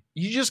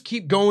 You just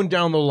keep going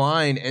down the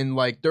line, and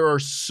like there are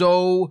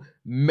so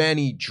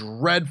many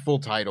dreadful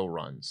title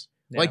runs.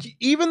 Like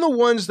even the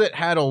ones that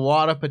had a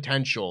lot of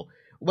potential,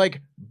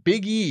 like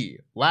Big E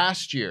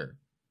last year,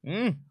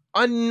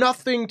 a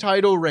nothing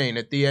title reign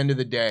at the end of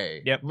the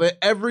day that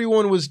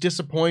everyone was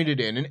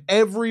disappointed in, and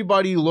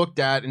everybody looked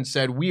at and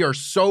said, we are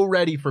so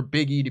ready for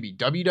Big E to be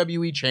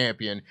WWE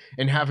champion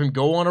and have him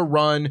go on a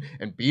run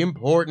and be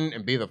important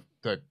and be the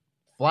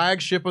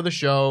flagship of the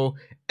show,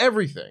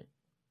 everything.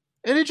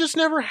 And it just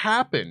never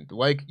happened.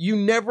 Like, you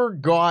never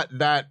got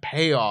that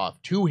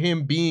payoff to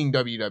him being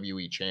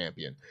WWE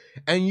champion.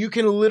 And you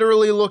can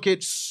literally look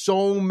at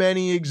so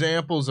many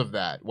examples of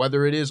that,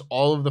 whether it is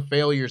all of the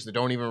failures that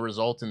don't even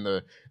result in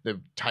the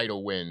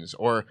title wins,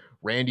 or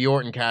Randy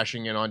Orton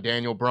cashing in on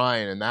Daniel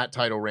Bryan and that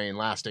title reign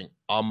lasting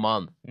a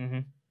month.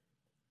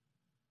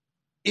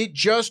 It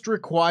just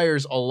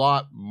requires a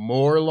lot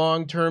more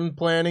long-term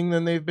planning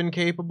than they've been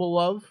capable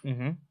of.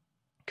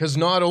 Because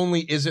not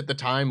only is it the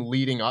time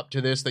leading up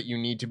to this that you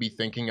need to be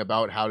thinking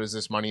about how does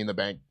this Money in the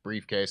Bank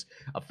briefcase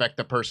affect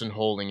the person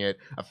holding it,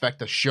 affect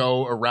the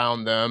show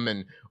around them,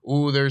 and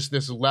there's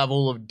this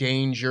level of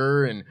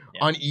danger and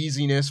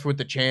uneasiness with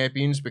the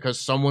champions because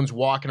someone's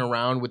walking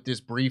around with this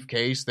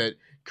briefcase that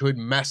could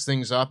mess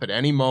things up at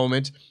any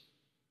moment.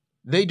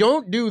 They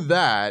don't do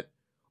that,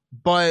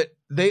 but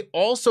they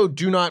also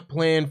do not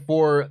plan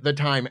for the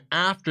time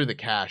after the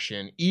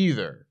cash-in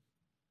either,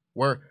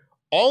 where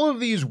all of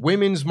these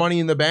women's Money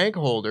in the Bank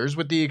holders,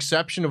 with the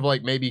exception of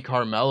like maybe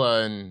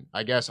Carmella and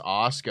I guess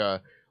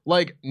Asuka,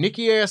 like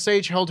Nikki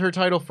ASH held her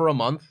title for a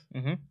month.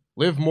 Mm-hmm.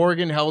 Liv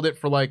Morgan held it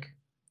for like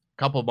a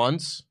couple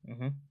months.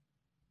 Mm-hmm.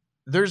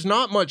 There's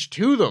not much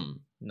to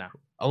them. No.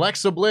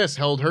 Alexa Bliss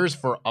held hers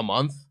for a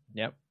month.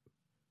 Yep.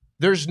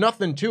 There's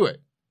nothing to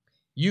it.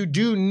 You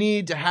do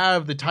need to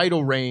have the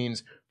title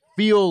reigns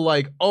feel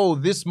like, oh,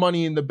 this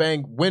Money in the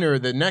Bank winner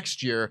the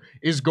next year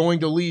is going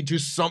to lead to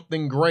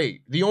something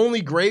great. The only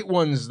great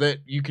ones that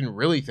you can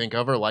really think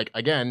of are like,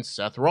 again,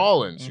 Seth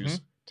Rollins, who's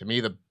to me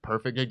the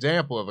perfect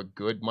example of a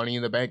good Money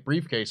in the Bank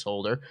briefcase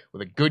holder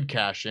with a good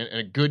cash in and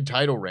a good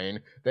title reign,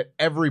 that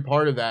every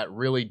part of that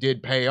really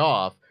did pay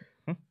off.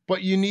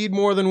 But you need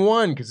more than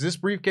one, because this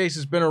briefcase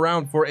has been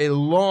around for a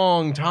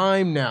long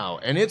time now,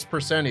 and its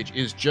percentage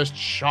is just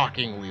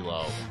shockingly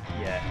low.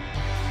 Yeah.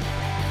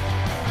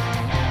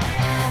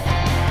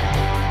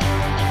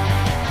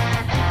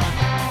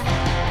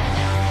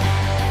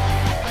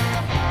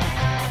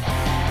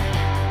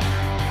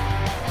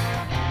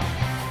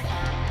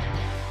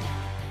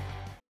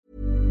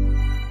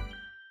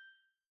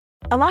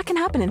 A lot can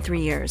happen in 3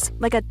 years,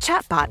 like a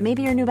chatbot may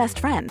be your new best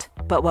friend.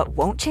 But what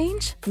won't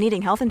change?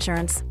 Needing health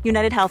insurance.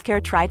 United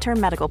Healthcare Tri-Term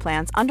Medical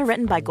Plans,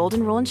 underwritten by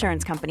Golden Rule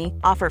Insurance Company,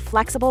 offer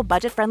flexible,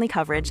 budget-friendly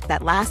coverage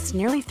that lasts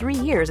nearly 3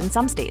 years in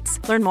some states.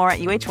 Learn more at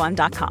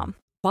uh1.com.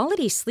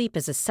 Quality sleep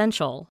is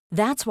essential.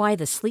 That's why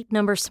the Sleep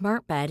Number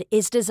Smart Bed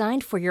is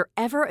designed for your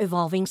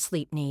ever-evolving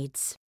sleep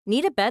needs.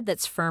 Need a bed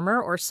that's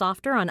firmer or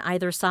softer on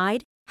either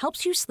side?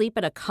 Helps you sleep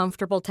at a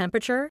comfortable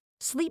temperature?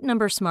 Sleep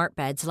Number Smart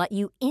Beds let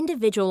you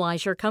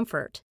individualize your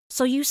comfort,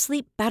 so you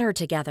sleep better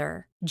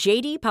together.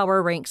 J.D.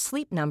 Power ranks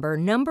Sleep Number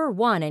number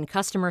 1 in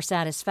customer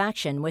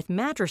satisfaction with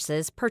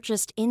mattresses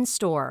purchased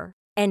in-store.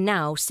 And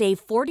now, save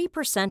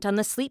 40% on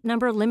the Sleep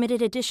Number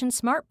Limited Edition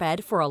Smart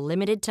Bed for a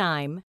limited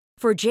time.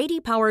 For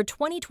J.D. Power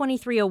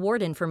 2023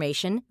 award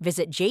information,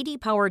 visit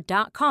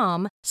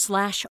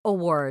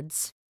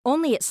jdpower.com/awards.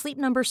 Only at Sleep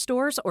Number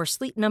stores or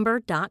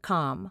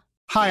sleepnumber.com.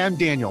 Hi, I'm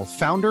Daniel,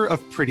 founder of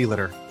Pretty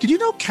Litter. Did you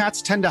know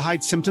cats tend to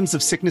hide symptoms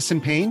of sickness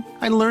and pain?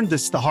 I learned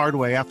this the hard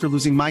way after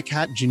losing my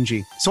cat,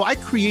 Gingy. So I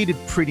created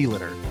Pretty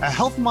Litter, a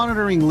health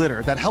monitoring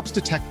litter that helps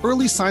detect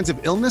early signs of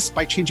illness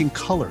by changing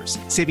colors,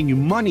 saving you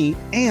money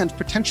and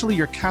potentially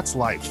your cat's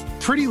life.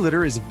 Pretty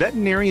Litter is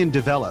veterinarian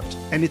developed,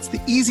 and it's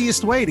the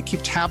easiest way to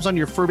keep tabs on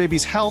your fur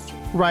baby's health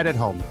right at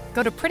home.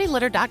 Go to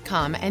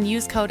prettylitter.com and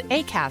use code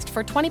ACAST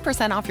for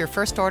 20% off your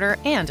first order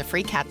and a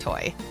free cat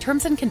toy.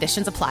 Terms and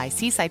conditions apply.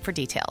 See site for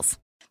details.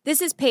 This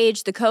is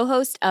Paige, the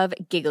co-host of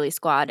Giggly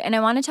Squad, and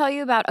I want to tell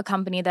you about a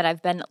company that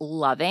I've been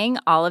loving,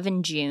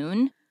 Olive &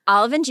 June.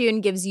 Olive &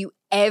 June gives you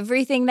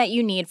everything that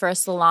you need for a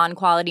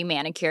salon-quality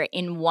manicure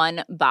in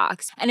one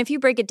box. And if you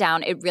break it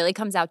down, it really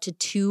comes out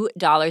to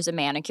 $2 a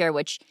manicure,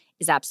 which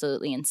is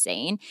absolutely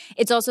insane.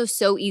 It's also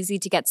so easy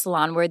to get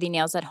salon-worthy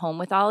nails at home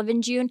with Olive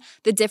 & June.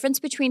 The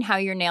difference between how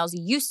your nails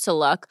used to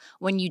look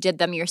when you did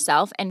them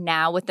yourself and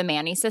now with the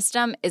Mani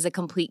system is a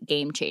complete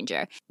game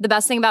changer. The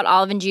best thing about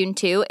Olive & June,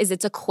 too, is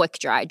it's a quick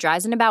dry.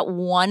 Dries in about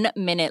 1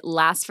 minute,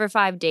 lasts for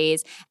 5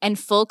 days, and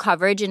full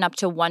coverage in up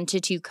to 1 to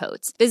 2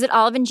 coats. Visit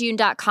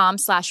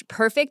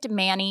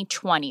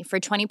oliveandjune.com/perfectmani20 for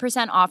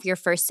 20% off your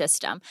first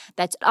system.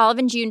 That's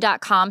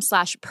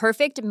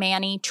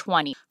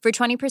oliveandjune.com/perfectmani20 for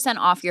 20%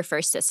 off your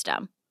first system.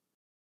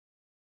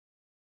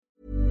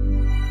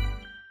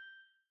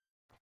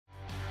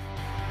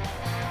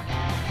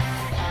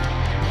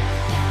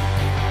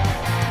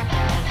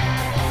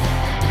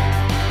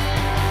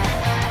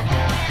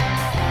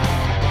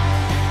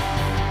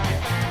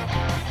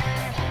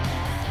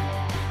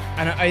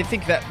 And I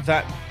think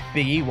that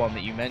Big E one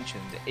that you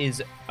mentioned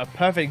is a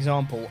perfect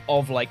example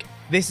of, like,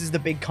 this is the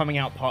big coming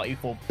out party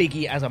for Big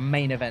E as a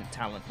main event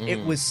talent.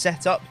 It was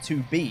set up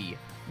to be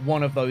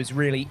one of those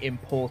really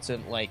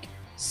important, like,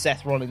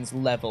 Seth Rollins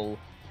level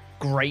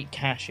great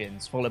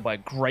cash-ins followed by a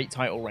great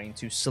title reign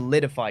to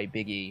solidify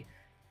Big E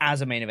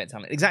as a main event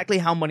talent. Exactly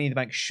how Money in the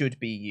Bank should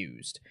be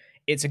used.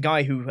 It's a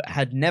guy who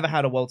had never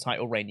had a world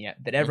title reign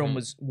yet, that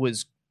everyone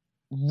was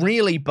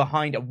really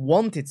behind and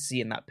wanted to see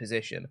in that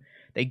position.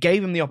 They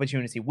gave him the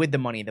opportunity with the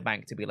Money in the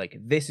Bank to be like,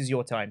 this is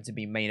your time to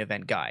be main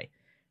event guy.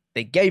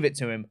 They gave it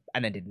to him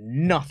and then did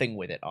nothing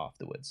with it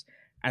afterwards.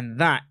 And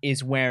that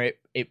is where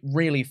it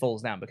really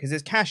falls down, because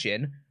his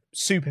cash-in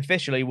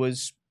superficially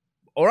was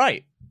all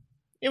right.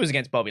 It was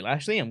against Bobby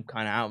Lashley. I'm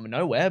kind of out of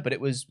nowhere, but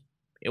it was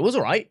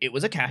all right. It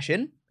was a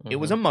cash-in. It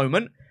was a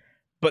moment.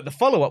 But the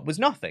follow-up was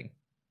nothing,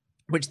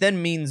 which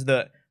then means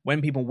that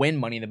when people win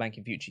Money in the Bank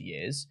in future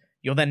years,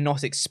 you're then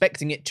not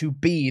expecting it to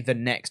be the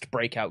next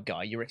breakout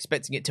guy. You're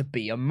expecting it to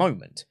be a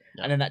moment.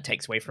 Yeah. And then that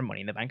takes away from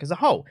Money in the Bank as a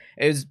whole.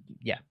 It was,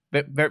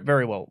 very,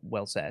 very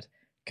well said.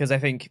 Because I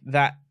think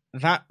that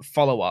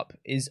follow-up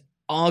is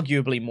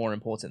arguably more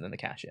important than the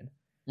cash-in.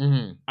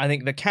 I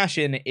think the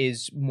cash-in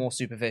is more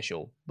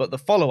superficial, but the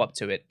follow-up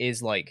to it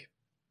is, like,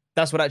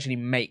 That's what actually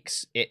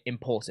makes it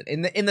important.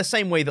 In the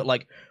same way that,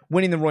 like,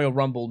 winning the Royal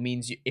Rumble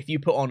means if you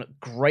put on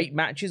great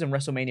matches and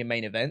WrestleMania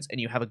main events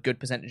and you have a good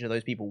percentage of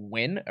those people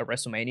win at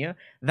WrestleMania,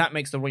 that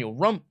makes the Royal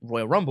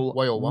Rumble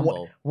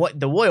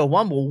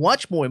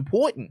much more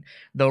important.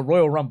 The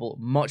Royal Rumble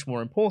much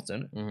more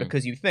important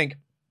because you think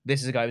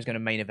this is a guy who's going to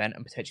main event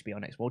and potentially be our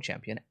next world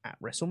champion at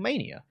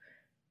WrestleMania.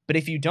 But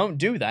if you don't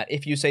do that,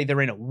 if you say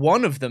they're in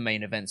one of the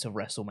main events of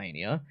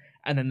WrestleMania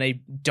and then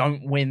they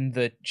don't win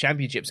the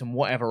championships and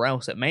whatever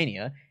else at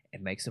Mania, it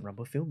makes the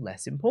Rumble feel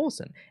less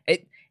important.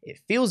 It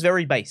feels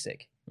very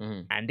basic,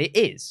 and it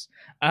is.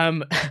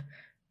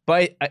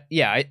 But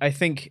I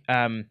think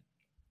going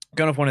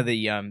off one of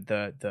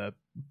the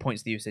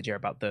points that you said,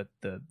 Jared, about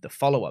the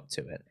follow up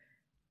to it,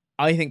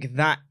 I think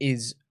that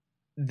is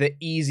the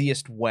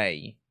easiest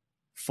way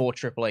for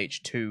Triple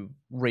H to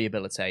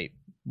rehabilitate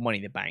Money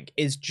in the Bank,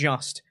 is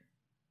just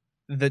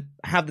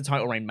have the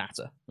title reign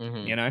matter,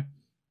 you know?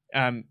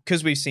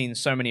 Because we've seen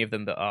so many of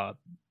them that are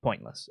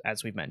pointless,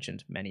 as we've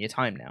mentioned many a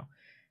time now,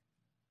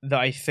 that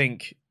I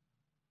think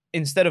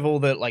instead of all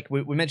the, like,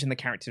 we mentioned the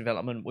character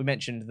development, we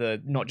mentioned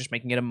the not just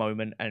making it a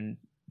moment and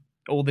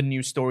all the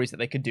new stories that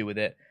they could do with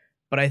it,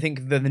 but I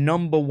think the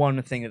number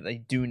one thing that they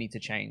do need to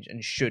change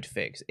and should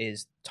fix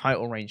is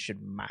title reigns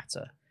should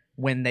matter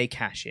when they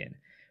cash in.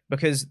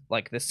 Because,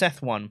 like, the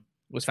Seth one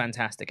was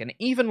fantastic, and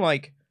even,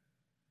 like,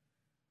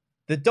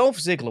 the Dolph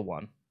Ziggler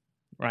one,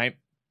 right?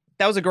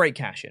 That was a great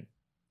cash-in.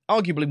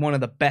 Arguably one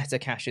of the better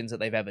cash-ins that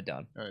they've ever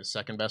done.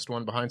 Second best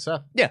one behind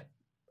Seth. Yeah.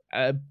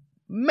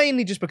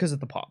 Mainly just because of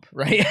the pop,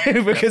 right?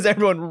 Because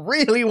everyone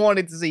really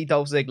wanted to see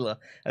Dolph Ziggler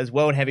as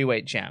World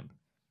Heavyweight Champ.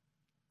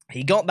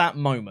 He got that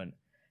moment,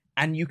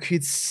 and you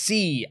could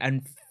see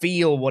and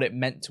feel what it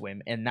meant to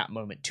him in that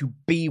moment to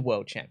be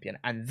World Champion.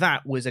 And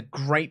that was a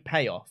great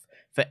payoff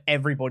for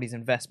everybody's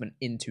investment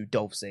into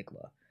Dolph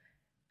Ziggler.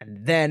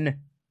 And then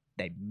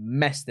they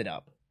messed it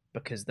up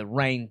because the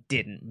reign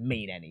didn't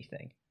mean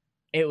anything.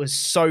 It was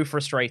so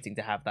frustrating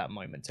to have that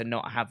moment, to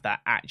not have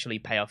that actually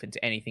pay off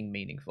into anything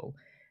meaningful.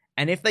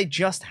 And if they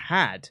just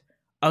had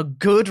a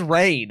good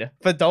reign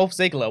for Dolph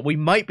Ziggler, we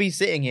might be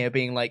sitting here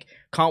being like,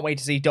 can't wait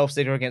to see Dolph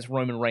Ziggler against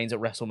Roman Reigns at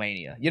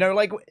WrestleMania. You know,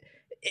 like,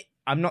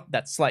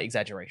 that's slight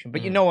exaggeration,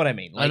 but you know what I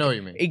mean. Like, I know what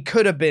you mean. It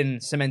could have been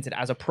cemented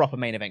as a proper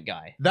main event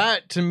guy.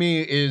 That, to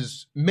me,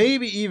 is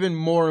maybe even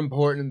more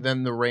important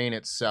than the reign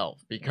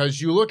itself,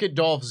 because you look at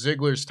Dolph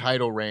Ziggler's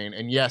title reign,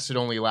 and yes, it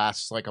only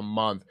lasts like a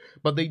month,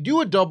 but they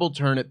do a double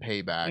turn at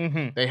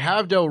Payback. They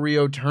have Del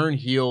Rio turn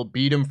heel,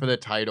 beat him for the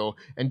title,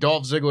 and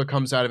Dolph Ziggler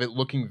comes out of it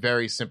looking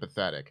very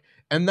sympathetic.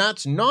 And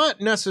that's not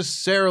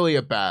necessarily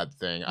a bad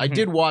thing. I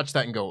did watch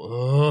that and go,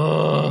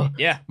 ugh,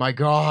 yeah, my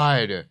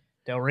God.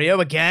 Del Rio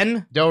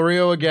again.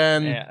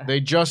 Yeah. They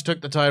just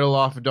took the title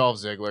off of Dolph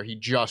Ziggler. He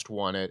just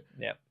won it.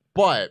 Yep.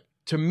 But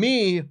to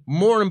me,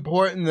 more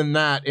important than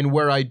that, and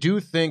where I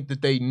do think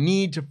that they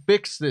need to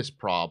fix this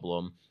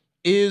problem,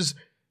 is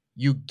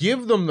you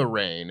give them the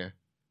reign,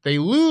 they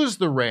lose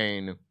the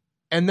reign,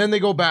 and then they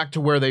go back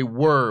to where they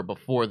were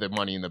before the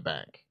Money in the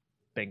Bank.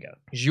 Bingo.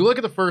 Because you look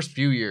at the first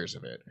few years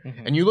of it,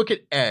 and you look at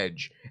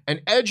Edge,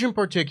 and Edge in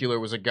particular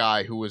was a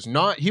guy who was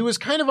not, he was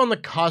kind of on the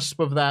cusp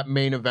of that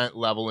main event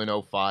level in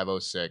 05,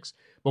 06.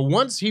 But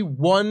once he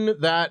won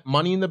that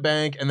Money in the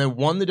Bank and then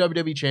won the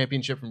WWE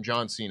Championship from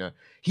John Cena,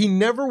 he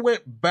never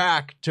went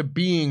back to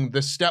being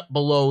the step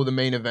below the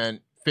main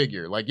event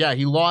figure. Like, yeah,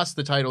 he lost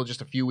the title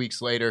just a few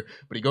weeks later,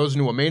 but he goes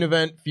into a main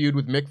event feud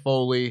with Mick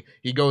Foley.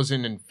 He goes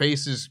in and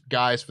faces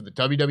guys for the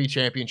WWE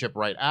Championship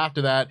right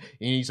after that.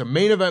 And he's a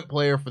main event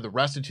player for the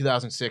rest of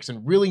 2006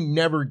 and really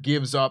never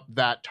gives up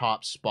that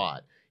top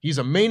spot. He's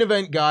a main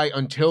event guy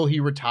until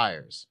he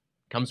retires.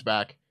 Comes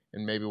back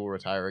and maybe will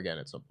retire again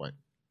at some point.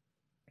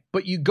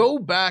 But you go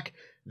back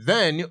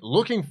then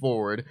looking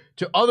forward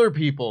to other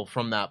people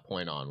from that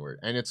point onward.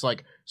 And it's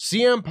like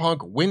CM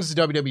Punk wins the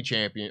WWE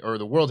Champion or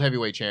the World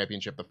Heavyweight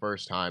Championship the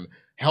first time,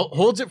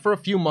 holds it for a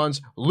few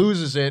months,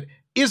 loses it,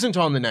 isn't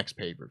on the next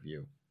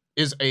pay-per-view,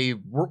 is a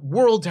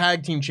World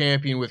Tag Team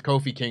Champion with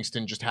Kofi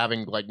Kingston just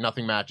having like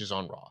nothing matches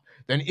on Raw,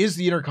 then is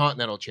the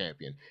Intercontinental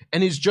Champion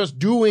and is just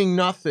doing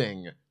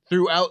nothing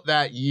throughout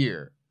that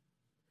year.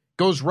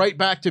 Goes right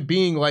back to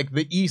being like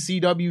the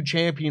ECW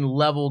champion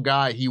level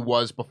guy he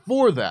was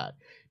before that.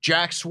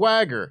 Jack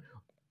Swagger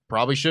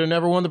probably should have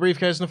never won the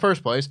briefcase in the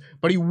first place,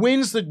 but he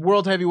wins the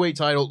World Heavyweight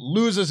title,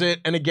 loses it,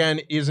 and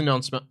again isn't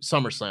on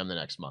SummerSlam the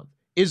next month.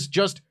 Is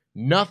just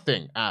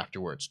nothing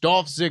afterwards.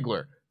 Dolph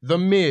Ziggler, The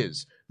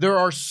Miz. There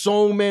are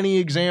so many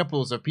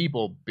examples of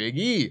people, Big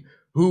E,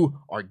 who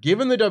are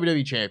given the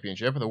WWE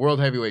Championship or the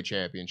World Heavyweight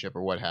Championship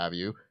or what have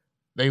you.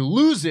 They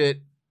lose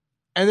it,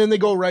 and then they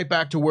go right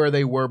back to where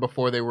they were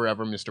before they were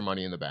ever Mr.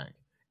 Money in the Bank.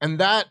 And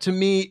that, to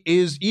me,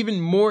 is even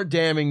more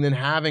damning than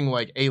having,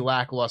 like, a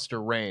lackluster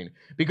reign.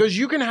 Because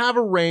you can have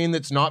a reign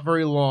that's not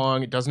very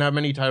long, it doesn't have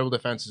many title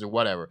defenses or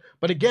whatever.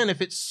 But again,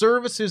 if it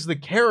services the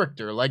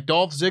character, like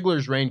Dolph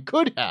Ziggler's reign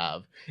could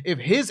have, if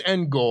his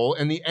end goal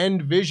and the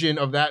end vision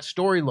of that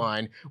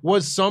storyline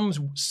was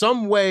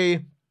some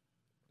way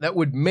that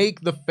would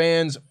make the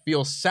fans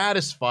feel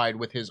satisfied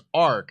with his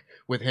arc,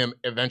 with him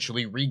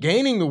eventually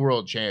regaining the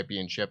world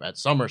championship at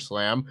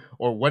SummerSlam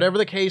or whatever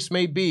the case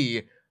may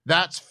be,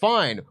 that's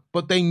fine.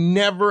 But they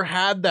never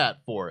had that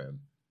for him.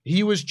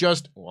 He was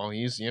just, well,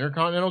 he's the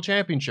Intercontinental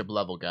Championship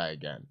level guy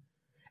again.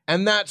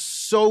 And that's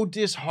so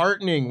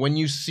disheartening when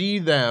you see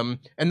them,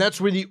 and that's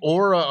where the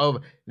aura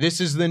of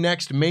this is the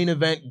next main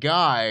event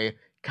guy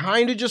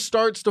kind of just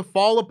starts to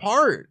fall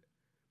apart.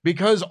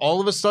 Because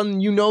all of a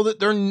sudden you know that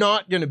they're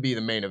not going to be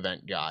the main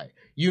event guy.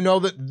 You know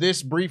that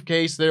this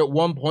briefcase that at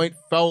one point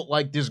felt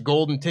like this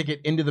golden ticket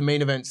into the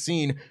main event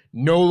scene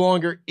no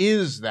longer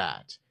is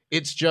that.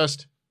 It's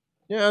just,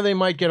 yeah, they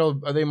might get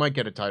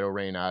a title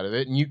reign out of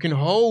it, and you can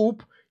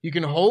hope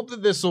that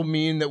this will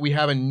mean that we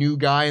have a new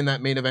guy in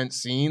that main event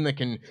scene that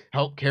can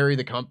help carry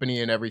the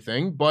company and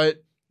everything.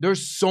 But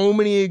there's so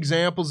many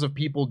examples of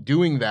people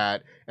doing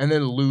that and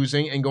then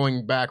losing and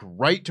going back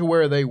right to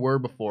where they were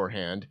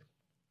beforehand.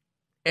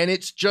 And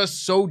it's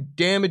just so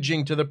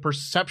damaging to the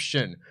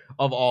perception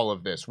of all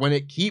of this when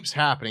it keeps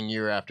happening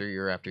year after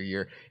year after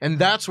year. And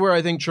that's where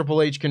I think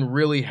Triple H can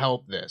really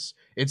help this.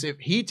 It's if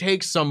he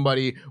takes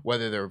somebody,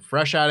 whether they're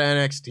fresh out of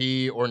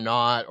NXT or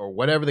not, or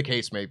whatever the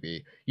case may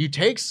be, you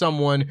take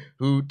someone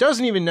who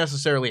doesn't even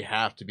necessarily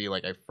have to be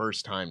like a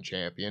first-time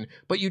champion,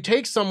 but you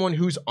take someone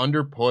who's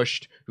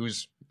underpushed,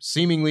 who's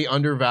seemingly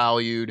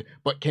undervalued,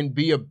 but can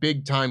be a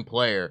big-time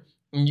player,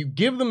 and you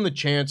give them the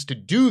chance to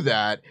do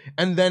that,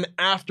 and then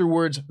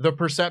afterwards, the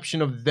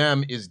perception of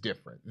them is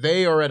different.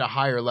 They are at a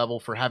higher level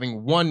for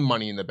having won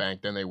Money in the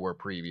Bank than they were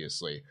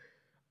previously.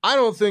 I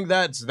don't think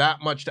that's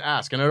that much to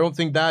ask, and I don't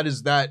think that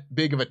is that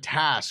big of a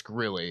task,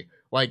 really.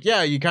 Like,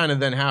 yeah, you kind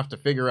of then have to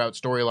figure out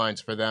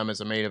storylines for them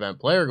as a main event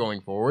player going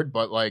forward,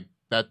 but, like,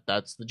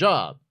 that's the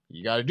job.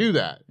 You got to do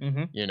that,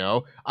 you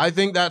know? I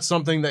think that's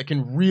something that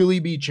can really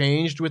be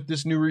changed with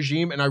this new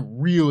regime, and I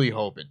really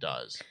hope it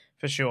does.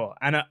 For sure.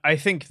 And I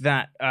think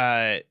that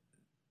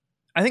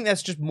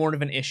that's just more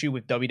of an issue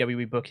with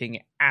WWE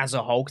booking as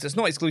a whole, because it's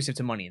not exclusive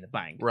to Money in the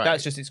Bank. Right.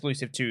 That's just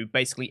exclusive to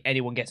basically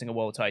anyone getting a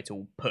world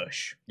title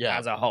push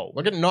as a whole.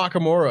 Look at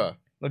Nakamura.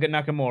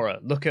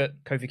 Look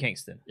at Kofi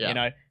Kingston. Yeah. You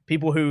know,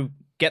 people who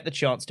get the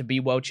chance to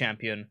be world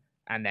champion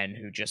and then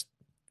who just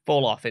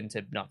fall off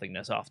into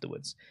nothingness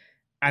afterwards.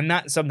 And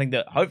that's something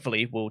that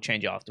hopefully will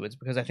change afterwards,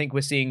 because I think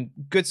we're seeing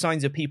good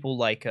signs of people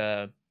like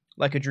a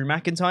Drew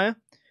McIntyre,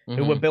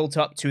 who were built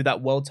up to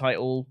that world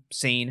title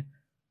scene,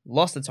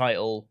 lost the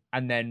title,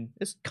 and then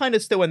is kind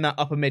of still in that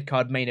upper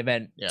mid-card main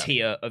event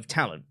tier of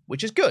talent,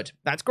 which is good.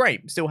 That's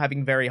great. Still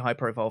having very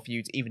high-profile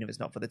feuds, even if it's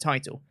not for the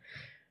title.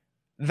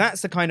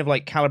 That's the kind of,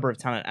 like, caliber of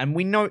talent. And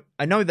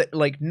I know that,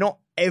 like, not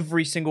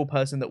every single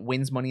person that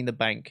wins Money in the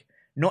Bank,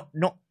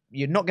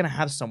 you're not going to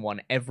have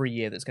someone every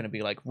year that's going to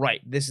be like, right,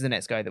 this is the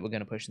next guy that we're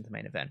going to push into the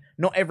main event.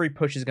 Not every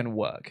push is going to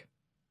work.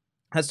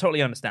 That's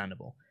totally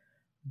understandable.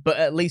 But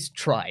at least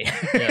try.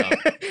 Yeah.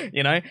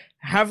 You know,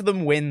 have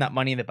them win that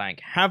Money in the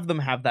Bank. Have them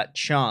have that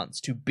chance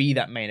to be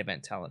that main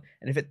event talent.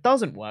 And if it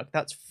doesn't work,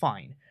 that's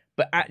fine.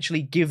 But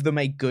actually give them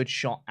a good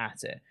shot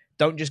at it.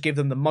 Don't just give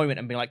them the moment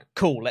and be like,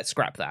 cool, let's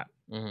scrap that.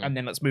 And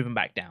then let's move them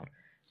back down.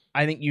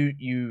 I think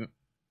you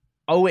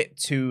owe it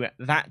to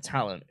that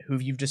talent who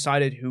you've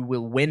decided who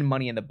will win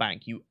Money in the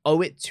Bank. You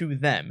owe it to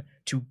them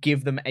to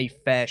give them a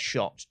fair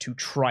shot to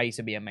try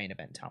to be a main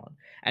event talent.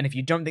 And if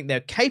you don't think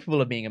they're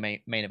capable of being a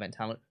main event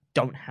talent,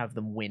 don't have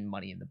them win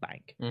Money in the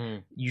Bank.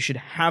 You should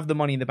have the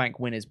Money in the Bank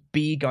winners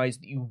be guys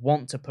that you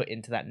want to put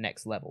into that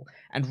next level.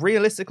 And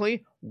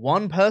realistically,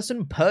 one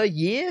person per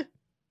year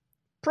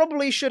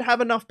probably should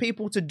have enough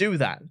people to do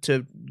that,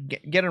 to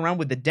get around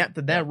with the depth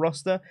of their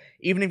roster.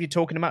 Even if you're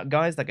talking about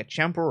guys like a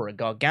Ciampa or a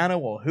Gargano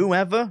or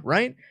whoever,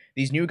 right?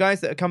 These new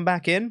guys that have come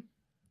back in,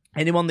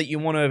 anyone that you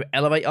want to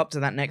elevate up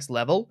to that next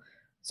level,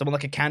 someone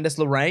like a Candice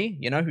LeRae,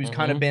 you know, who's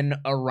kind of been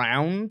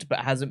around but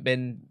hasn't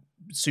been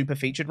super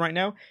featured right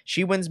now.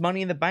 She wins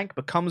Money in the Bank,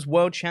 becomes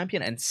world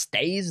champion, and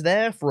stays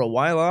there for a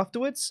while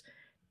afterwards.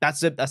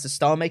 That's a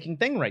star-making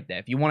thing right there,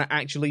 if you want to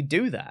actually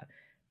do that.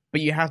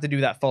 But you have to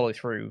do that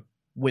follow-through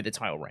with the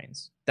title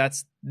reigns.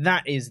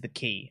 That is the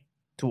key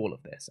to all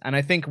of this. And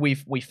I think we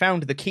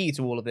found the key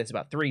to all of this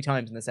about 3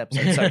 times in this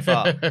episode so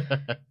far.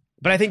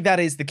 But I think that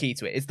is the key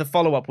to it. It's the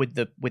follow-up with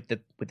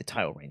the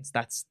title reigns.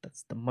 That's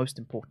the most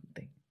important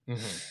thing.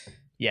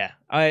 Yeah,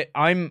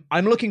 I'm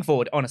looking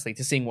forward, honestly,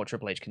 to seeing what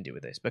Triple H can do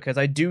with this, because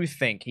I do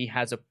think he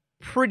has a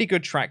pretty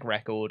good track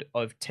record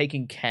of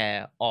taking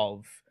care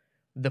of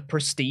the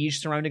prestige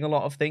surrounding a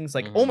lot of things.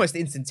 Like, almost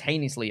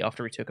instantaneously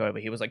after he took over,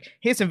 he was like,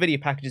 here's some video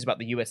packages about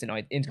the US and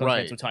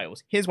Intercontinental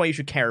titles. Here's why you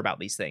should care about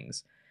these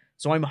things.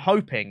 So I'm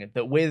hoping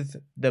that with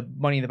the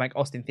Money in the Bank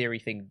Austin Theory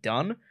thing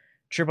done,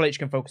 Triple H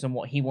can focus on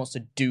what he wants to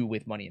do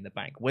with Money in the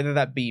Bank, whether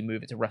that be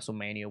move it to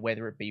WrestleMania,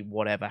 whether it be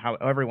whatever,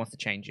 however he wants to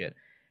change it.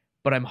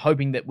 But I'm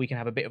hoping that we can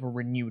have a bit of a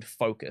renewed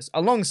focus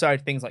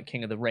alongside things like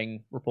King of the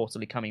Ring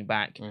reportedly coming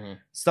back.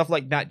 Stuff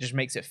like that just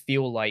makes it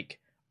feel like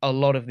a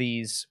lot of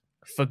these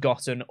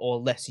forgotten or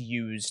less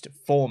used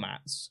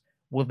formats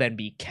will then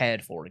be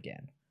cared for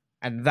again.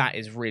 And that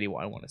is really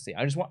what I want to see.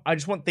 I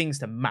just want things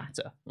to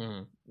matter.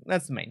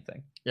 That's the main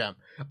thing. Yeah.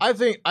 I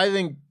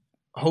think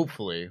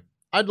hopefully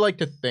I'd like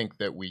to think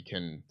that we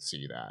can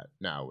see that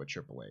now with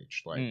Triple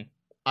H. Like,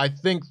 I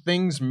think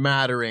things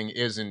mattering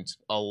isn't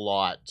a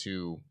lot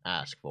to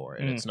ask for,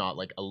 and it's not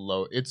like a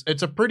low.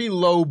 It's a pretty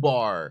low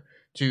bar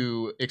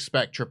to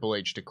expect Triple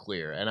H to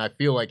clear, and I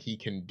feel like he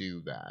can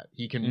do that.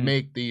 He can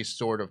make these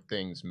sort of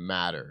things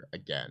matter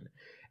again.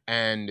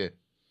 And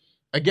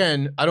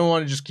again, I don't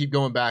want to just keep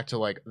going back to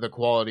like the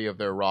quality of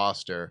their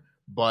roster,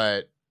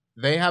 but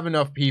they have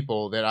enough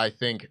people that I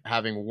think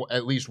having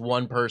at least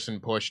one person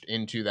pushed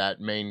into that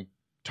main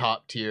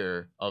top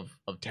tier of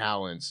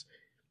talents,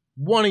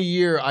 one a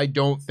year, I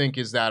don't think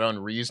is that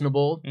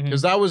unreasonable,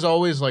 because that was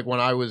always like when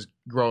I was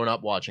growing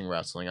up watching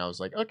wrestling, I was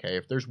like, okay,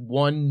 if there's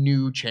one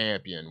new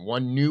champion,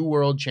 one new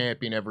world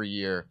champion every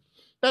year,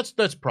 that's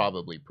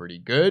probably pretty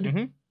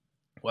good.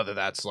 Whether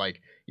that's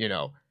like, you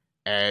know,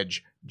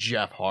 Edge,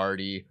 Jeff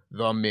Hardy,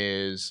 The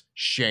Miz,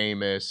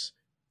 Sheamus,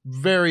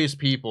 various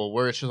people,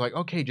 where it's just like,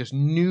 okay, just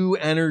new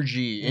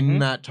energy in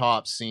that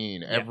top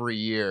scene every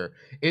year.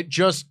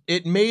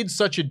 It made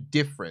such a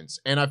difference.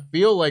 And I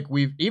feel like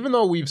even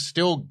though we've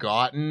still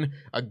gotten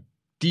a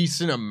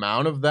decent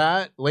amount of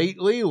that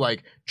lately,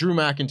 like Drew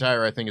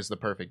McIntyre, I think, is the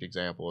perfect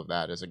example of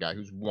that, as a guy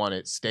who's won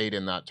it, stayed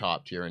in that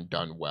top tier and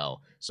done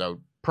well. So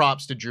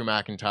props to Drew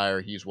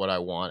McIntyre. He's what I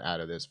want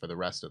out of this for the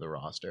rest of the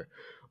roster.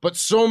 But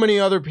so many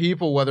other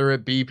people, whether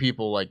it be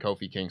people like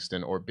Kofi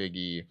Kingston or Big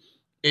E,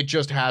 it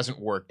just hasn't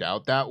worked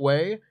out that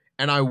way,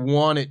 and I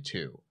want it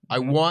to. I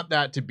want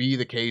that to be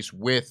the case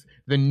with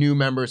the new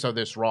members of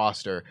this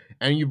roster.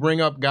 And you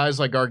bring up guys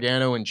like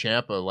Gargano and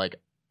Ciampa, like,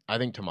 I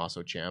think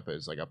Tommaso Ciampa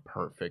is like a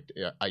perfect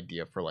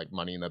idea for like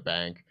Money in the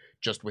Bank,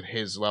 just with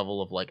his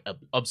level of like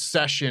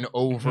obsession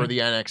over the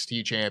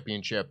NXT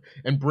championship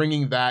and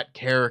bringing that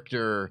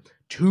character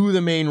to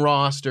the main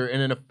roster in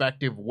an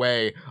effective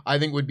way. I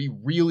think would be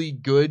really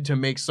good to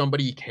make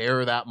somebody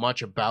care that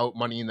much about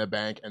Money in the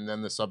Bank and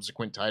then the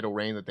subsequent title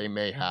reign that they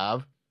may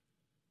have.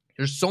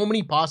 There's so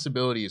many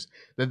possibilities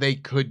that they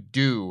could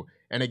do.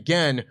 And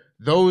again,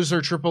 those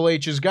are Triple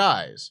H's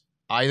guys.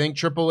 I think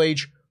Triple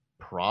H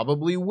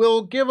probably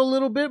will give a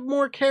little bit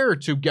more care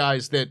to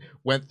guys that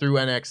went through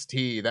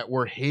NXT, that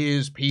were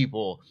his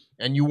people,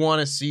 and you want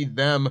to see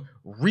them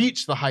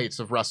reach the heights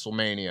of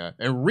WrestleMania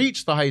and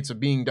reach the heights of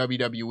being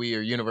WWE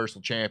or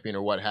Universal Champion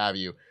or what have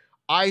you.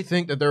 I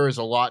think that there is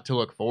a lot to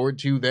look forward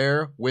to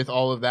there with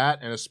all of that,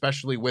 and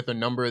especially with a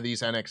number of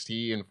these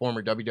NXT and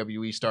former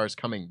WWE stars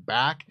coming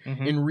back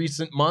in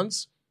recent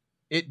months.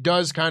 It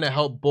does kind of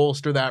help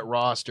bolster that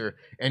roster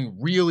and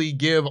really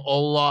give a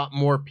lot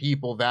more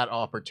people that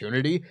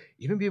opportunity.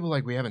 Even people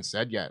like we haven't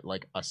said yet,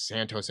 like a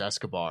Santos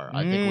Escobar,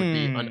 I think would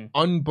be an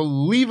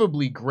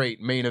unbelievably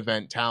great main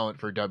event talent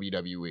for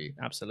WWE.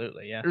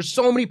 Absolutely, yeah. There's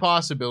so many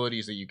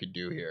possibilities that you could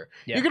do here.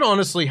 Yeah. You could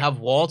honestly have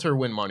Walter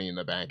win Money in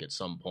the Bank at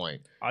some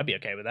point. I'd be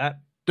okay with that.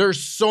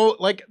 There's so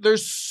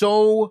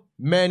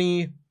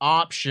many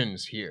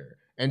options here.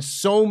 And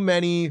so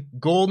many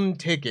golden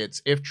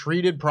tickets, if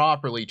treated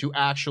properly, to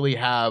actually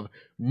have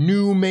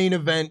new main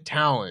event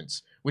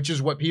talents, which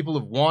is what people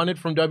have wanted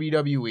from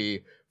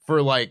WWE for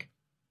like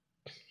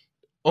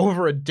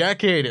over a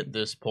decade at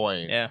this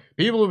point. Yeah.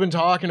 People have been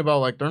talking about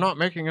like they're not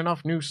making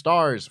enough new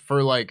stars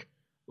for like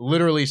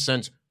literally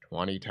since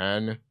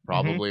 2010,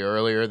 probably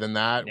earlier than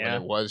that, when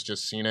it was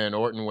just Cena and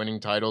Orton winning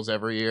titles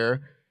every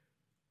year.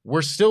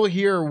 We're still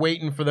here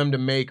waiting for them to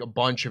make a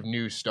bunch of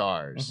new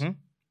stars.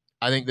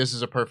 I think this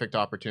is a perfect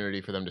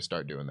opportunity for them to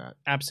start doing that.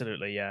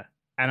 Absolutely, yeah.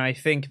 And I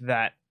think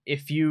that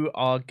if you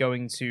are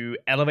going to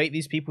elevate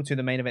these people to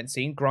the main event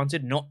scene,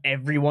 granted, not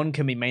everyone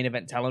can be main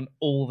event talent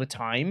all the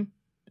time.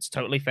 It's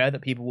totally fair that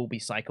people will be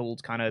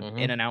cycled kind of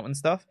in and out and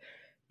stuff.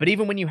 But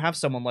even when you have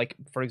someone like,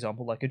 for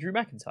example, like a Drew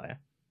McIntyre,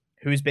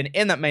 who's been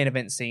in that main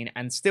event scene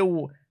and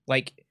still,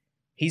 like,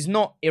 he's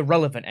not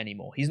irrelevant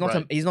anymore. He's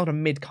not a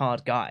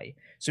mid-card guy.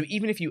 So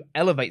even if you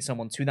elevate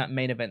someone to that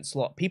main event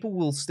slot, people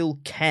will still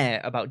care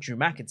about Drew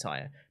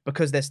McIntyre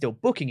because they're still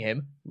booking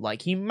him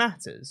like he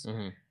matters.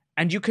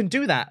 And you can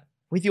do that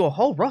with your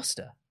whole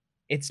roster.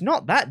 It's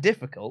not that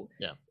difficult.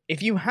 Yeah.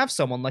 If you have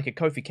someone like a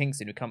Kofi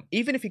Kingston who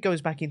even if he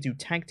goes back into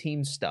tag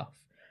team stuff,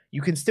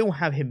 you can still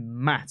have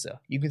him matter.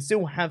 You can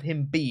still have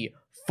him be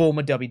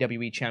former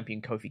WWE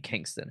champion Kofi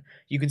Kingston.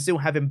 You can still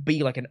have him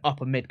be like an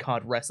upper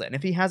mid-card wrestler. And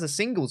if he has a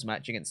singles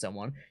match against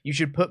someone, you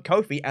should put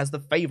Kofi as the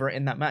favorite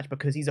in that match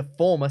because he's a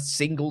former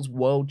singles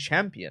world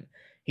champion.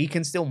 He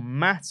can still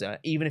matter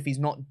even if he's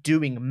not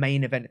doing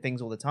main event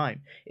things all the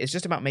time. It's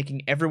just about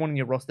making everyone in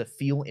your roster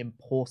feel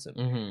important.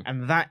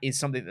 And that is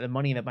something that the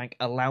Money in the Bank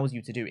allows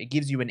you to do. It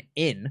gives you an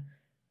in.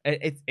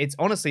 It's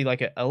honestly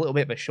like a little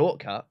bit of a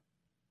shortcut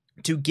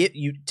to get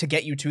you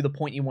to the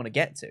point you want to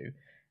get to.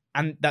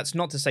 And that's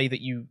not to say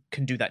that you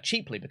can do that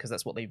cheaply because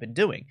that's what they've been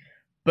doing.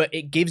 But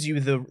it gives you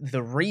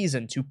the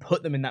reason to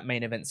put them in that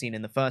main event scene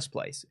in the first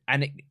place.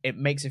 And it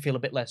makes it feel a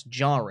bit less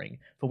jarring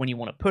for when you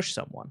want to push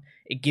someone.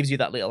 It gives you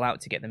that little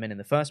out to get them in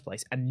the first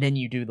place. And then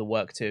you do the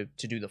work to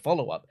do the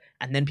follow-up.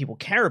 And then people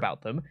care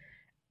about them.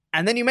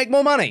 And then you make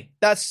more money.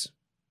 That's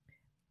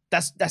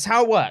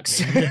how it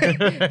works.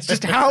 It's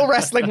just how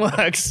wrestling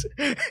works.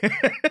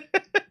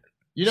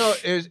 You know,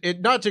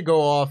 it not to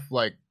go off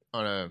like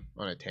on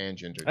a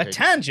tangent. Or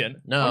tangent?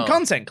 No. On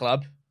Content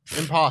Club?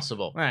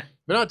 Impossible. But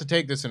not to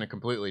take this in a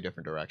completely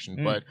different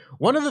direction. But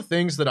one of the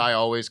things that I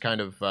always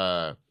kind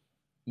of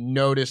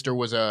noticed or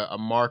was a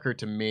marker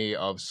to me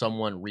of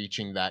someone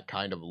reaching that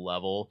kind of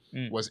level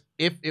was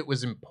if it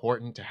was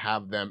important to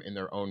have them in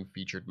their own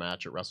featured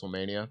match at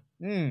WrestleMania.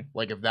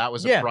 Like if that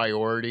was a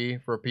priority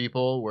for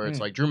people, where it's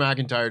like Drew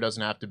McIntyre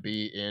doesn't have to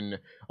be in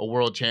a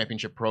world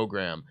championship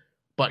program,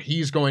 but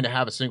he's going to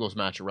have a singles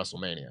match at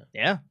WrestleMania.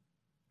 Yeah.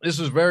 This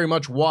is very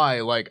much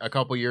why, like, a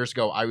couple years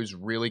ago, I was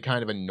really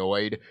kind of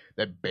annoyed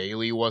that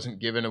Bayley wasn't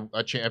given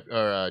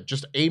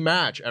just a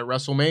match at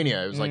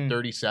WrestleMania. It was like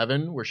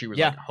 37, where she was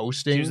like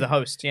hosting. She was the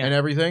host, and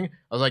everything.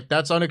 I was like,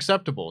 that's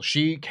unacceptable.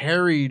 She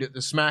carried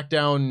the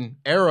SmackDown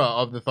era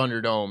of the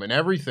Thunderdome and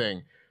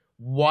everything.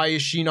 Why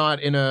is she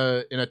not in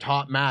a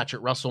top match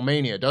at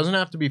WrestleMania? It doesn't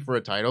have to be for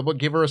a title, but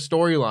give her a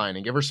storyline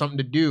and give her something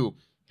to do,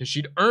 because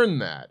she'd earn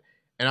that.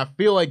 And I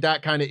feel like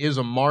that kind of is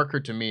a marker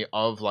to me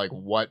of like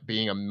what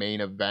being a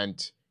main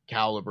event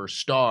caliber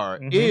star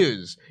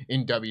is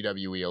in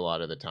WWE a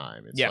lot of the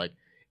time. It's like,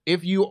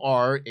 if you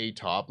are a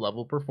top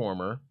level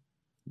performer,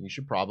 you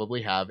should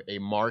probably have a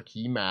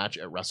marquee match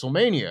at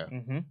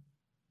WrestleMania.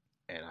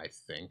 And I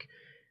think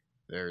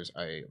there's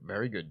a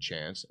very good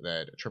chance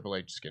that Triple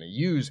H is going to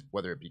use,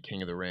 whether it be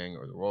King of the Ring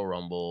or the Royal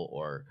Rumble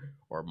or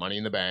Money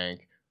in the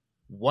Bank,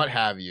 what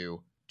have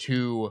you,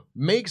 to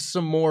make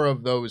some more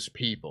of those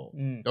people.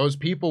 Those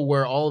people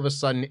where all of a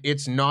sudden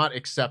it's not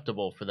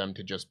acceptable for them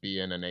to just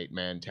be in an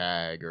 8-man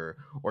tag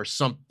or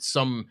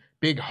some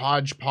big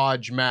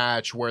hodgepodge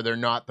match where they're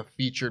not the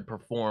featured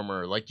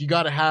performer. Like, you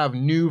got to have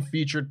new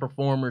featured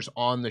performers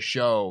on the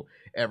show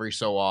every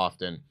so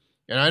often.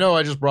 And I know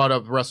I just brought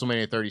up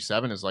WrestleMania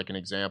 37 as like an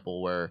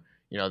example where,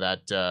 you know,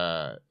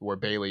 that where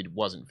Bayley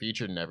wasn't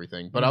featured and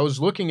everything. But I was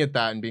looking at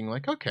that and being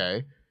like,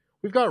 okay,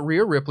 we've got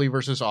Rhea Ripley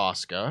versus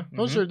Asuka.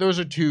 Those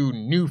are two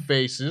new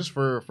faces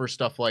for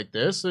stuff like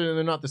this.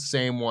 They're not the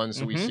same ones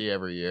that we see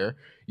every year.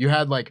 You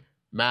had like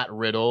Matt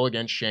Riddle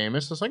against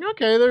Sheamus. It's like,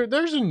 okay,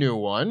 there's a new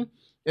one.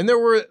 And there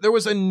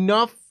was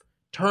enough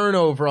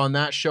turnover on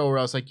that show where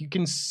I was like, you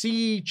can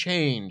see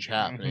change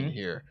happening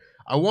here.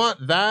 I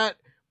want that,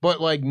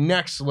 but like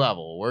next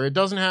level, where it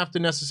doesn't have to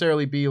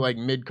necessarily be like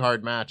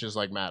mid-card matches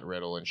like Matt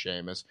Riddle and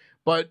Sheamus,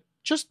 but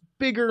just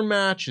bigger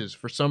matches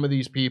for some of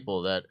these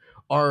people that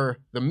are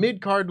the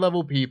mid-card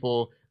level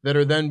people that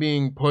are then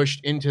being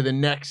pushed into the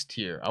next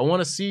tier. I want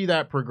to see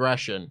that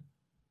progression.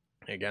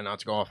 Again, not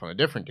to go off on a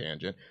different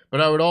tangent, but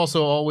I would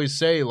also always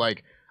say,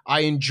 like,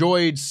 I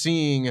enjoyed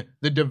seeing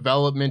the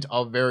development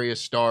of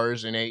various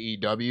stars in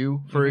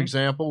AEW, for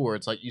example, where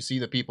it's like you see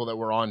the people that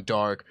were on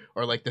Dark,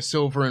 or like the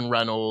Silver and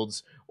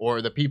Reynolds,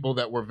 or the people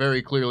that were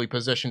very clearly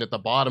positioned at the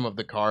bottom of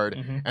the card,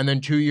 and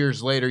then 2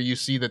 years later, you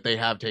see that they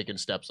have taken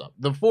steps up.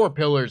 The Four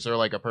Pillars are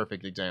like a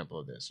perfect example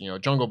of this. You know,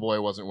 Jungle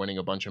Boy wasn't winning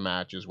a bunch of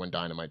matches when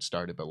Dynamite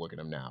started, but look at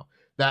him now.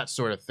 That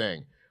sort of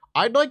thing.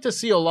 I'd like to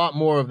see a lot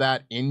more of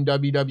that in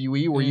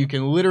WWE, where you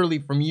can literally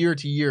from year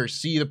to year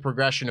see the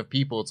progression of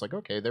people. It's like,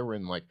 okay, they were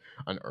in like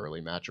an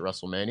early match at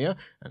WrestleMania,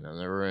 and then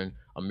they were in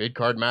a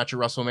mid-card match at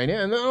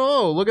WrestleMania, and then,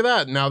 oh, look at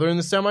that, now they're in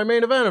the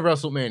semi-main event of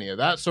WrestleMania,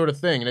 that sort of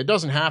thing. And it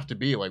doesn't have to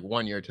be like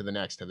 1 year to the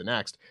next,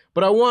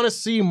 but I want to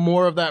see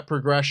more of that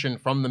progression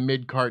from the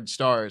mid-card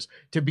stars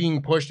to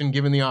being pushed and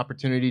given the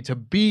opportunity to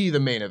be the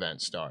main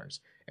event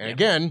stars. And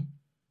again,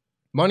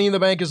 Money in the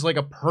Bank is like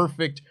a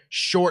perfect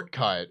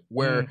shortcut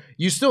where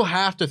you still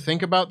have to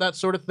think about that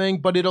sort of thing,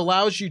 but it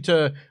allows you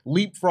to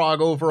leapfrog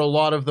over a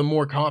lot of the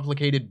more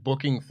complicated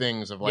booking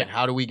things of like,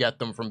 how do we get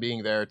them from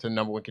being there to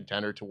number one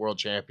contender to world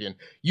champion?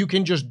 You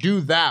can just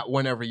do that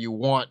whenever you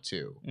want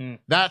to.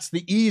 That's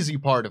the easy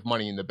part of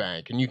Money in the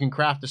Bank, and you can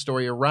craft a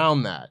story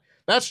around that.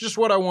 That's just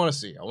what I want to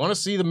see. I want to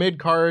see the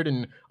mid-card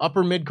and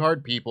upper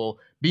mid-card people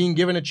being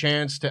given a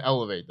chance to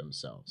elevate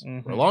themselves.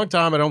 For a long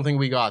time, I don't think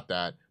we got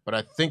that, but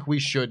I think we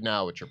should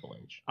now with Triple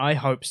H. I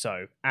hope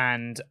so.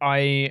 And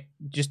I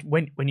just,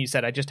 when you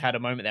said, I just had a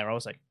moment there, I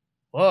was like,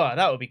 whoa,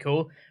 that would be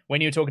cool.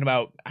 When you were talking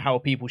about how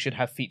people should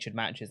have featured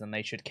matches and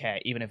they should care,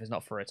 even if it's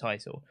not for a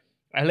title,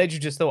 I literally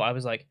just thought, I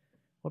was like,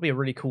 what would be a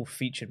really cool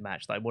featured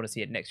match that I want to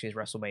see at next year's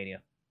WrestleMania?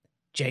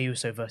 Jey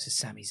Uso versus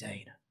Sami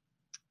Zayn.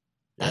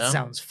 That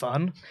sounds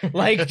fun.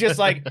 Like, just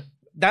like,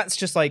 that's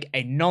just like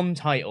a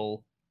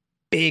non-title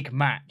big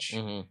match.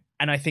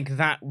 And I think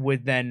that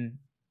would then,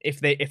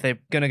 if they're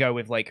gonna go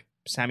with like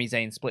Sami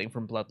Zayn splitting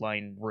from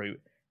Bloodline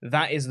route,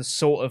 that is the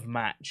sort of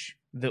match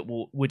that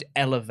would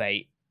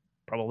elevate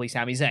probably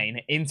Sami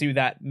Zayn into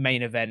that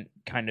main event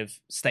kind of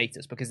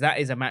status, because that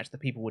is a match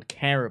that people would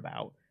care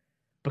about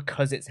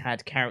because it's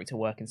had character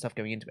work and stuff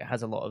going into it. It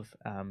has a lot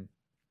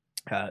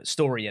of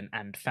story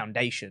and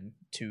foundation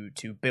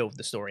to build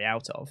the story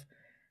out of.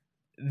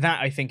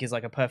 That, I think, is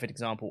like a perfect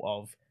example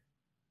of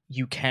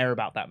you care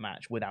about that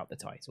match without the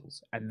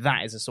titles. And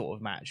that is a sort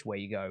of match where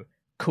you go,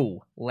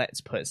 cool,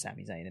 let's put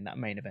Sami Zayn in that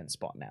main event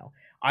spot now.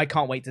 I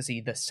can't wait to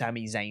see the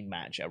Sami Zayn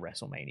match at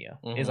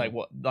WrestleMania. Is like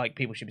what like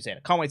people should be saying.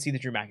 I can't wait to see the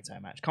Drew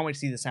McIntyre match. Can't wait to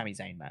see the Sami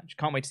Zayn match.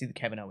 Can't wait to see the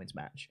Kevin Owens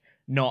match.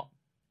 Not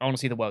I want to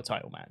see the world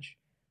title match,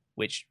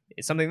 which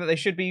is something that they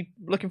should be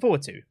looking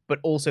forward to. But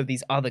also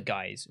these other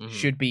guys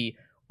should be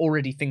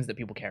already things that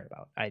people care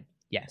about. I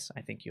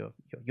think you're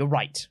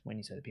right when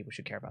you say that people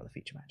should care about the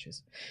feature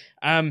matches.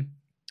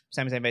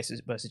 Sami Zayn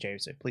versus Jey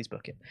Uso. Please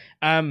book it.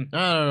 I don't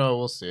know.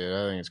 We'll see it.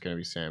 I think it's going to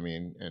be Sami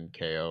and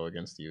KO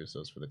against the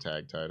Usos for the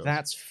tag titles.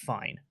 That's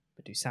fine.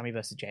 But do Sami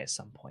versus Jey at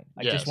some point.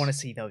 I just want to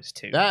see those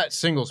two. That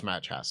singles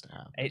match has to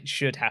happen. It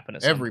should happen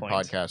at some point. Every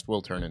podcast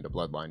will turn into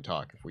Bloodline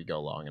Talk if we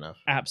go long enough.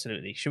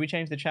 Absolutely. Should we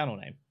change the channel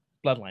name?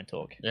 Bloodline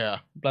Talk. Yeah.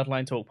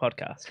 Bloodline Talk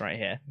podcast right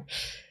here.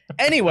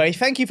 Anyway,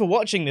 thank you for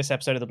watching this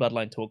episode of the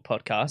Bloodline Talk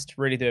podcast.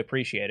 Really do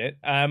appreciate it.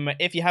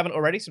 If you haven't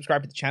already,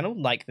 subscribe to the channel,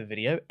 like the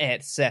video,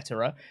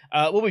 etc.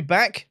 We'll be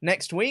back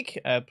next week,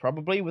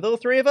 probably with all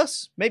three of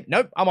us. Maybe.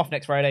 Nope, I'm off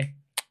next Friday.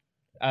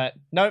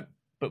 Nope,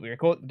 but we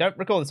don't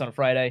record this on a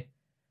Friday,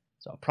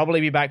 so I'll probably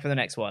be back for the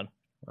next one.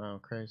 Oh,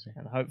 crazy.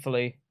 And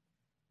hopefully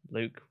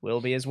Luke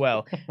will be as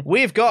well.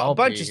 We've got a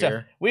bunch of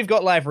stuff. We've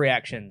got live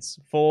reactions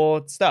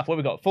for stuff. What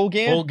have we got? Full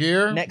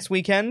Gear next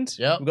weekend.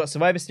 Yep. We've got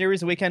Survivor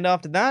Series the weekend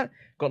after that.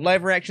 Got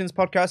live reactions,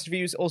 podcast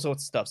reviews, all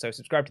sorts of stuff. So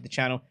subscribe to the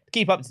channel to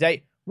keep up to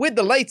date with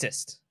the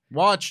latest.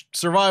 Watch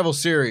Survival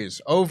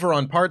Series over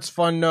on Parts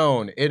Fun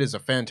Known. It is a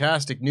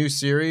fantastic new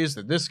series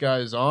that this guy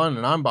is on,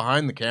 and I'm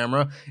behind the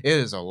camera. It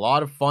is a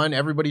lot of fun.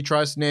 Everybody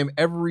tries to name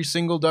every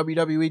single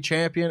WWE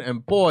champion,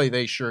 and boy,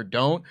 they sure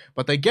don't.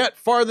 But they get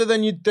farther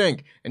than you'd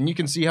think, and you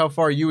can see how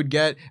far you would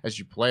get as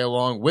you play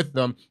along with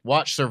them.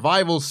 Watch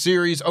Survival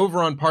Series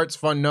over on Parts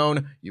Fun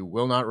Known. You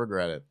will not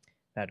regret it.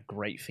 Had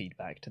great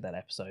feedback to that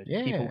episode.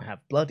 Yeah. People have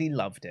bloody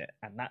loved it,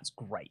 and that's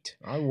great.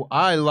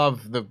 I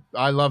love the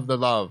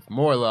love.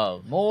 More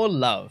love. More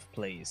love,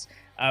 please.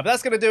 But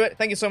that's going to do it.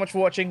 Thank you so much for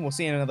watching. We'll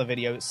see you in another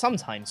video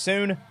sometime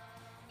soon.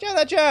 Jam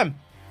that jam.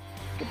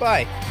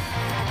 Goodbye. Jam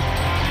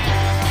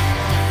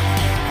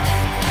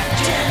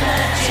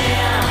that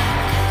jam.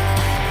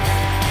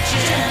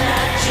 Jam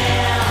that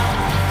jam.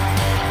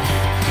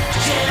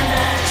 Jam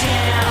that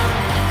jam.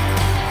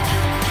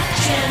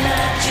 Jam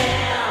that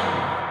jam.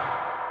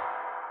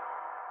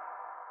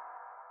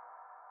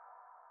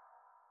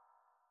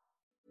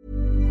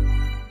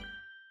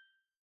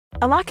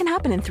 A lot can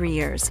happen in 3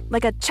 years,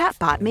 like a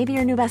chatbot may be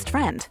your new best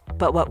friend.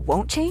 But what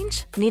won't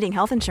change? Needing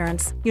health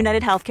insurance.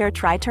 United Healthcare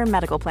Tri-Term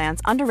Medical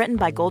Plans, underwritten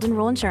by Golden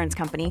Rule Insurance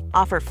Company,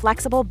 offer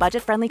flexible,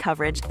 budget-friendly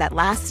coverage that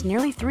lasts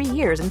nearly 3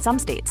 years in some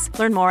states.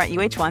 Learn more at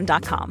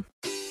uh1.com.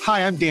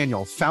 Hi, I'm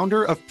Daniel,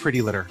 founder of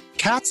Pretty Litter.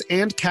 Cats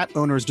and cat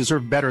owners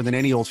deserve better than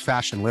any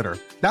old-fashioned litter.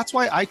 That's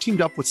why I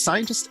teamed up with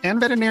scientists and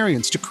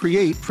veterinarians to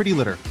create Pretty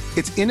Litter.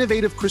 Its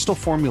innovative crystal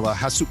formula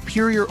has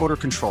superior odor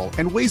control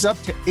and weighs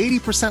up to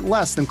 80%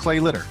 less than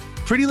clay litter.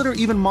 Pretty Litter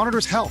even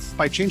monitors health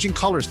by changing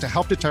colors to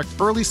help detect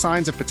early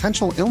signs of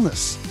potential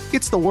illness.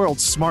 It's the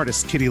world's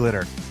smartest kitty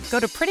litter. Go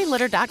to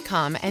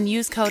prettylitter.com and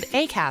use code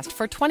ACAST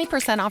for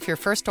 20% off your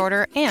first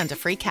order and a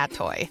free cat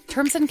toy.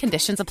 Terms and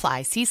conditions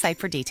apply. See site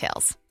for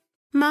details.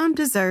 Mom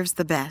deserves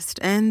the best,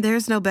 and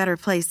there's no better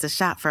place to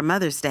shop for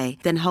Mother's Day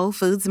than Whole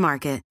Foods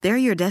Market. They're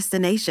your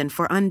destination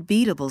for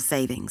unbeatable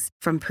savings,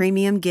 from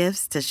premium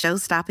gifts to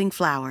show-stopping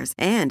flowers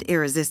and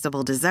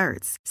irresistible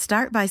desserts.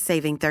 Start by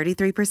saving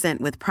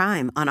 33% with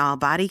Prime on all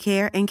body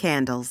care and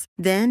candles.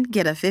 Then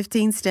get a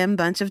 15-stem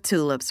bunch of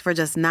tulips for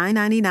just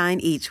 $9.99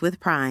 each with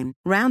Prime.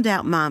 Round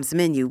out Mom's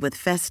menu with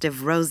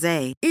festive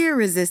rosé,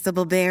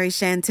 irresistible berry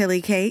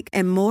chantilly cake,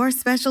 and more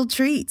special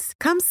treats.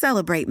 Come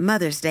celebrate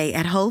Mother's Day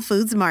at Whole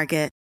Foods Market.